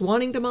things,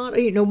 wanting to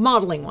model,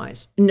 modeling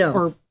wise? No,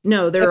 Or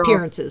they're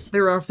appearances.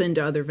 They're off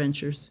into other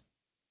ventures.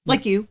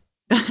 Like you.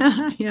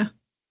 Yeah.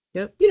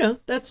 Yep.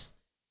 That's,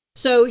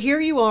 so here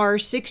you are,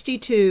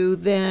 62,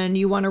 then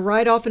you want to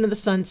ride off into the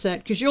sunset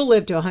because you'll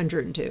live to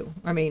 102.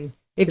 I mean,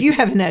 if you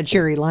haven't had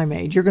cherry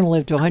limeade, you're going to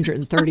live to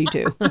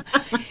 132.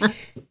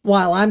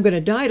 While I'm going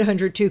to die at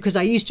 102 because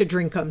I used to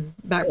drink them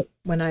back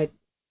when I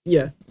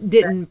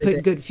didn't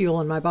put good fuel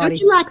in my body.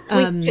 Don't you like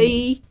sweet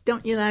tea?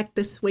 Don't you like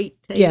the sweet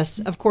tea? Yes,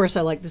 of course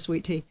I like the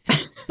sweet tea.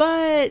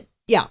 But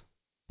yeah,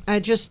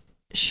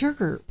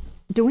 sugar.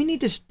 Do we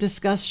need to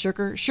discuss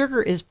sugar?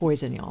 Sugar is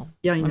poison, y'all.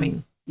 Yeah, I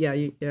mean, yeah.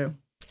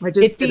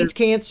 It feeds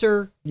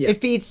cancer. Yeah.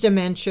 It feeds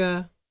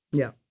dementia.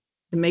 Yeah.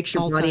 It makes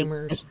your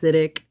Alzheimer's. Body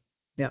acidic.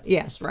 Yeah.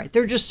 Yes, right.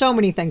 There are just so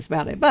many things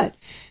about it. But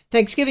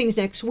Thanksgiving's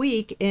next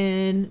week,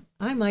 and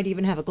I might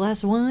even have a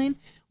glass of wine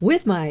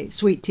with my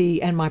sweet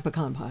tea and my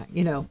pecan pie,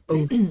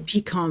 Oh,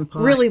 pecan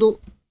pie. Really,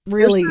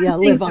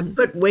 live on.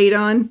 Put weight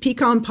on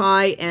pecan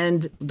pie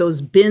and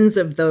those bins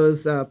of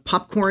those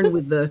popcorn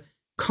with the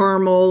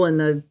caramel and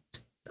the,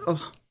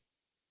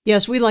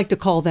 Yes, we like to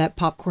call that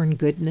popcorn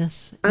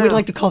goodness. We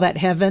like to call that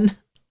heaven.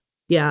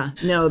 Yeah,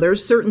 no,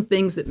 there's certain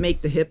things that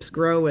make the hips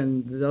grow,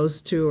 and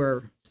those two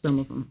are some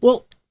of them.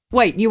 Well,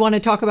 wait, you want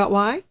to talk about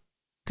why?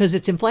 Because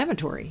it's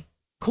inflammatory.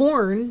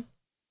 Corn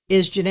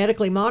is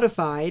genetically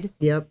modified.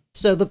 Yep.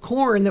 So the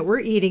corn that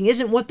we're eating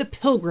isn't what the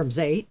pilgrims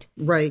ate.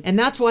 Right. And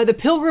that's why the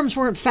pilgrims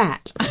weren't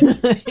fat.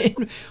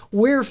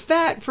 We're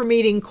fat from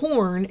eating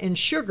corn and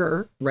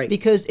sugar. Right.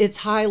 Because it's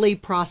highly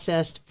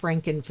processed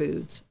Franken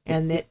foods.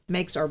 And it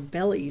makes our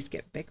bellies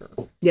get bigger.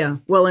 Yeah.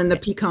 Well, and the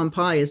pecan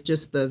pie is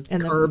just the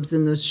carbs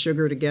and the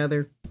sugar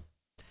together.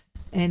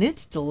 And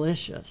it's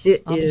delicious.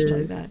 I'll just tell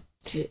you that.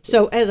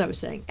 So as I was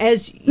saying,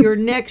 as your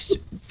next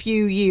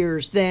few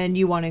years, then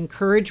you want to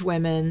encourage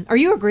women. Are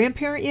you a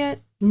grandparent yet?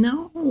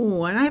 No,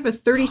 and I have a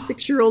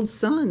 36-year-old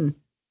son.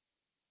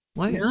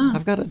 Well, yeah.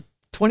 I've got a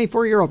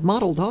 24-year-old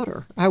model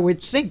daughter. I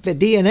would think the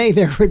DNA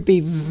there would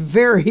be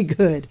very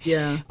good.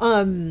 Yeah.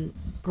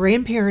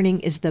 Grandparenting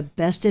is the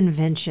best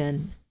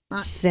invention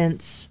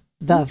since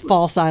the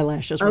false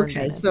eyelashes were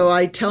invented. So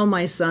I tell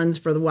my sons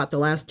for the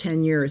last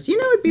 10 years,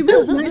 it'd be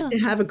real nice to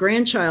have a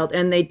grandchild.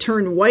 And they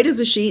turn white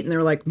as a sheet and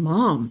they're like,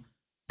 Mom.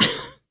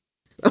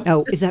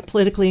 Is that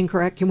politically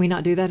incorrect? Can we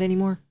not do that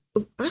anymore?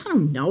 I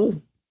don't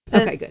know.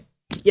 Okay, good.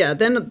 Yeah.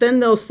 Then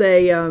they'll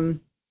say, when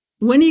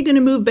are you going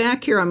to move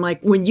back here? I'm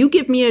like, when you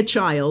give me a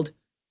child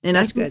and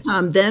that's good.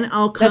 Then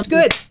I'll come that's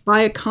good.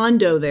 Buy a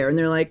condo there. And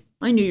they're like,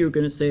 I knew you were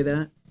going to say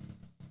that.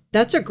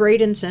 That's a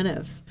great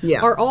incentive.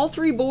 Yeah. Are all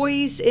 3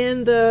 boys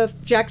in the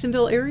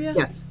Jacksonville area?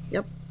 Yes.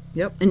 Yep.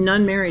 And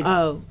none married.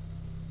 Oh.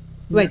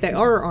 Wait, they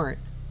are or aren't?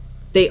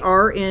 They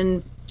are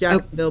in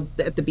Jacksonville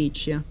at the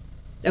beach, yeah.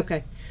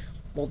 Okay.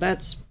 Well,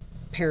 that's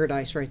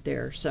paradise right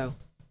there. So,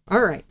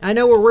 all right. I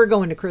know where we're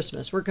going to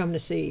Christmas. We're coming to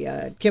see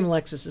Kim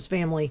Alexis's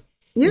family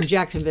in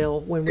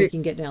Jacksonville when we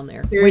can get down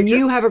there. When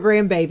you have a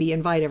grandbaby,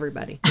 invite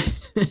everybody.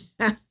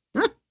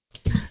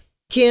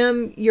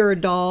 Kim, you're a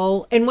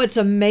doll. And what's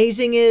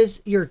amazing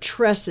is your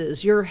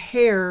tresses, your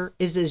hair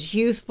is as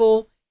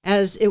youthful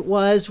as it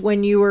was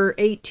when you were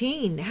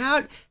 18.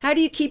 How do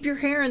you keep your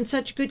hair in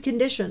such good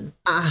condition?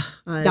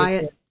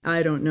 Diet?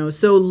 I don't know.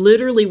 So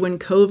literally when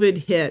COVID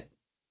hit,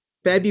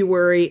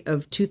 February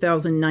of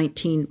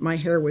 2019, my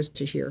hair was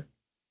to here.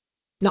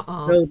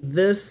 Nuh-uh. So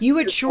this you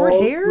had short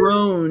hair?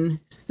 Grown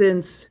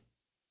since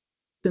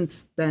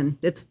then.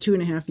 It's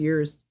 2.5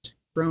 years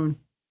grown.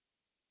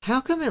 How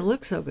come it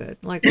looks so good?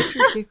 Like, what's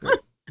your secret?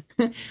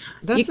 You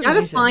got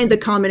to find the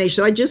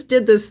combination. I just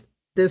did this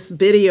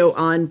video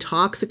on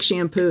toxic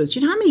shampoos. Do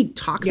you know how many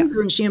toxins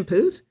are in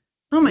shampoos?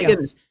 Oh my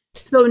goodness.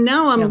 So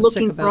now I'm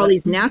looking for all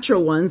these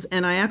natural ones.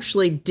 And I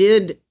actually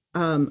did,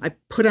 I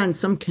put on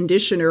some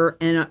conditioner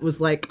and it was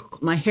like,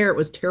 my hair, it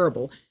was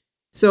terrible.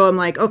 So I'm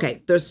like,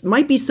 okay, there's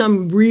might be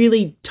some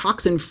really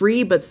toxin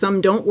free, but some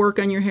don't work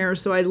on your hair.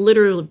 So I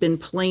literally have been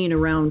playing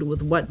around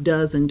with what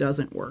does and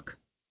doesn't work.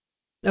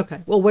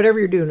 Okay. Well, whatever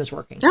you're doing is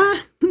working.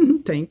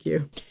 Thank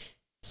you.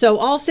 So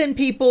I'll send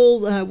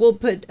people, we'll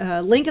put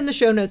a link in the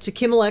show notes to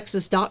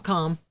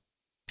kimalexis.com.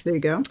 There you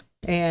go.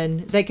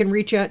 And they can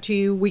reach out to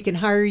you. We can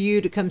hire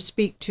you to come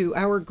speak to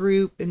our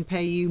group and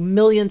pay you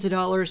millions of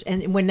dollars.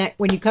 And when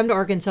you come to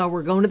Arkansas,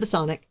 we're going to the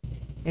Sonic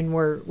and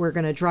we're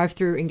going to drive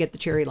through and get the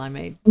cherry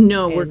limeade.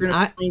 No, we're going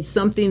to find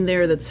something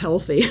there that's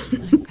healthy.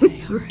 Okay,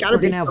 we're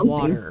going to have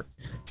water.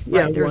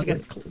 Yeah, right,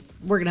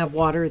 we're going to have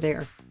water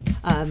there.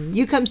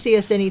 You come see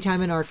us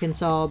anytime in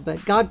Arkansas,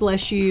 but God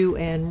bless you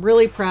and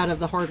really proud of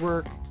the hard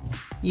work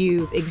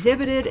you've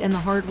exhibited and the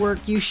hard work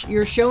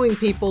you're showing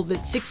people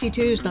that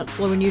 62 is not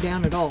slowing you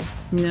down at all.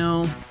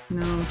 No,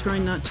 I'm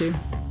trying not to.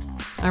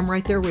 I'm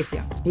right there with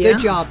you. Yeah.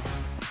 Good job.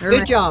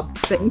 Good job.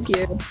 Thank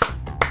you.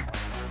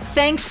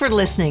 Thanks for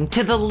listening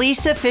to the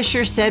Lisa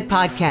Fisher Said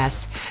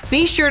podcast.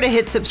 Be sure to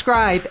hit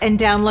subscribe and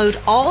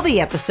download all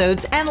the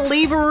episodes and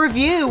leave a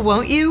review,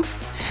 won't you?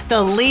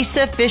 The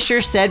Lisa Fisher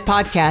Said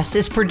podcast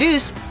is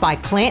produced by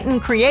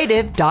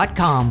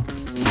ClantonCreative.com.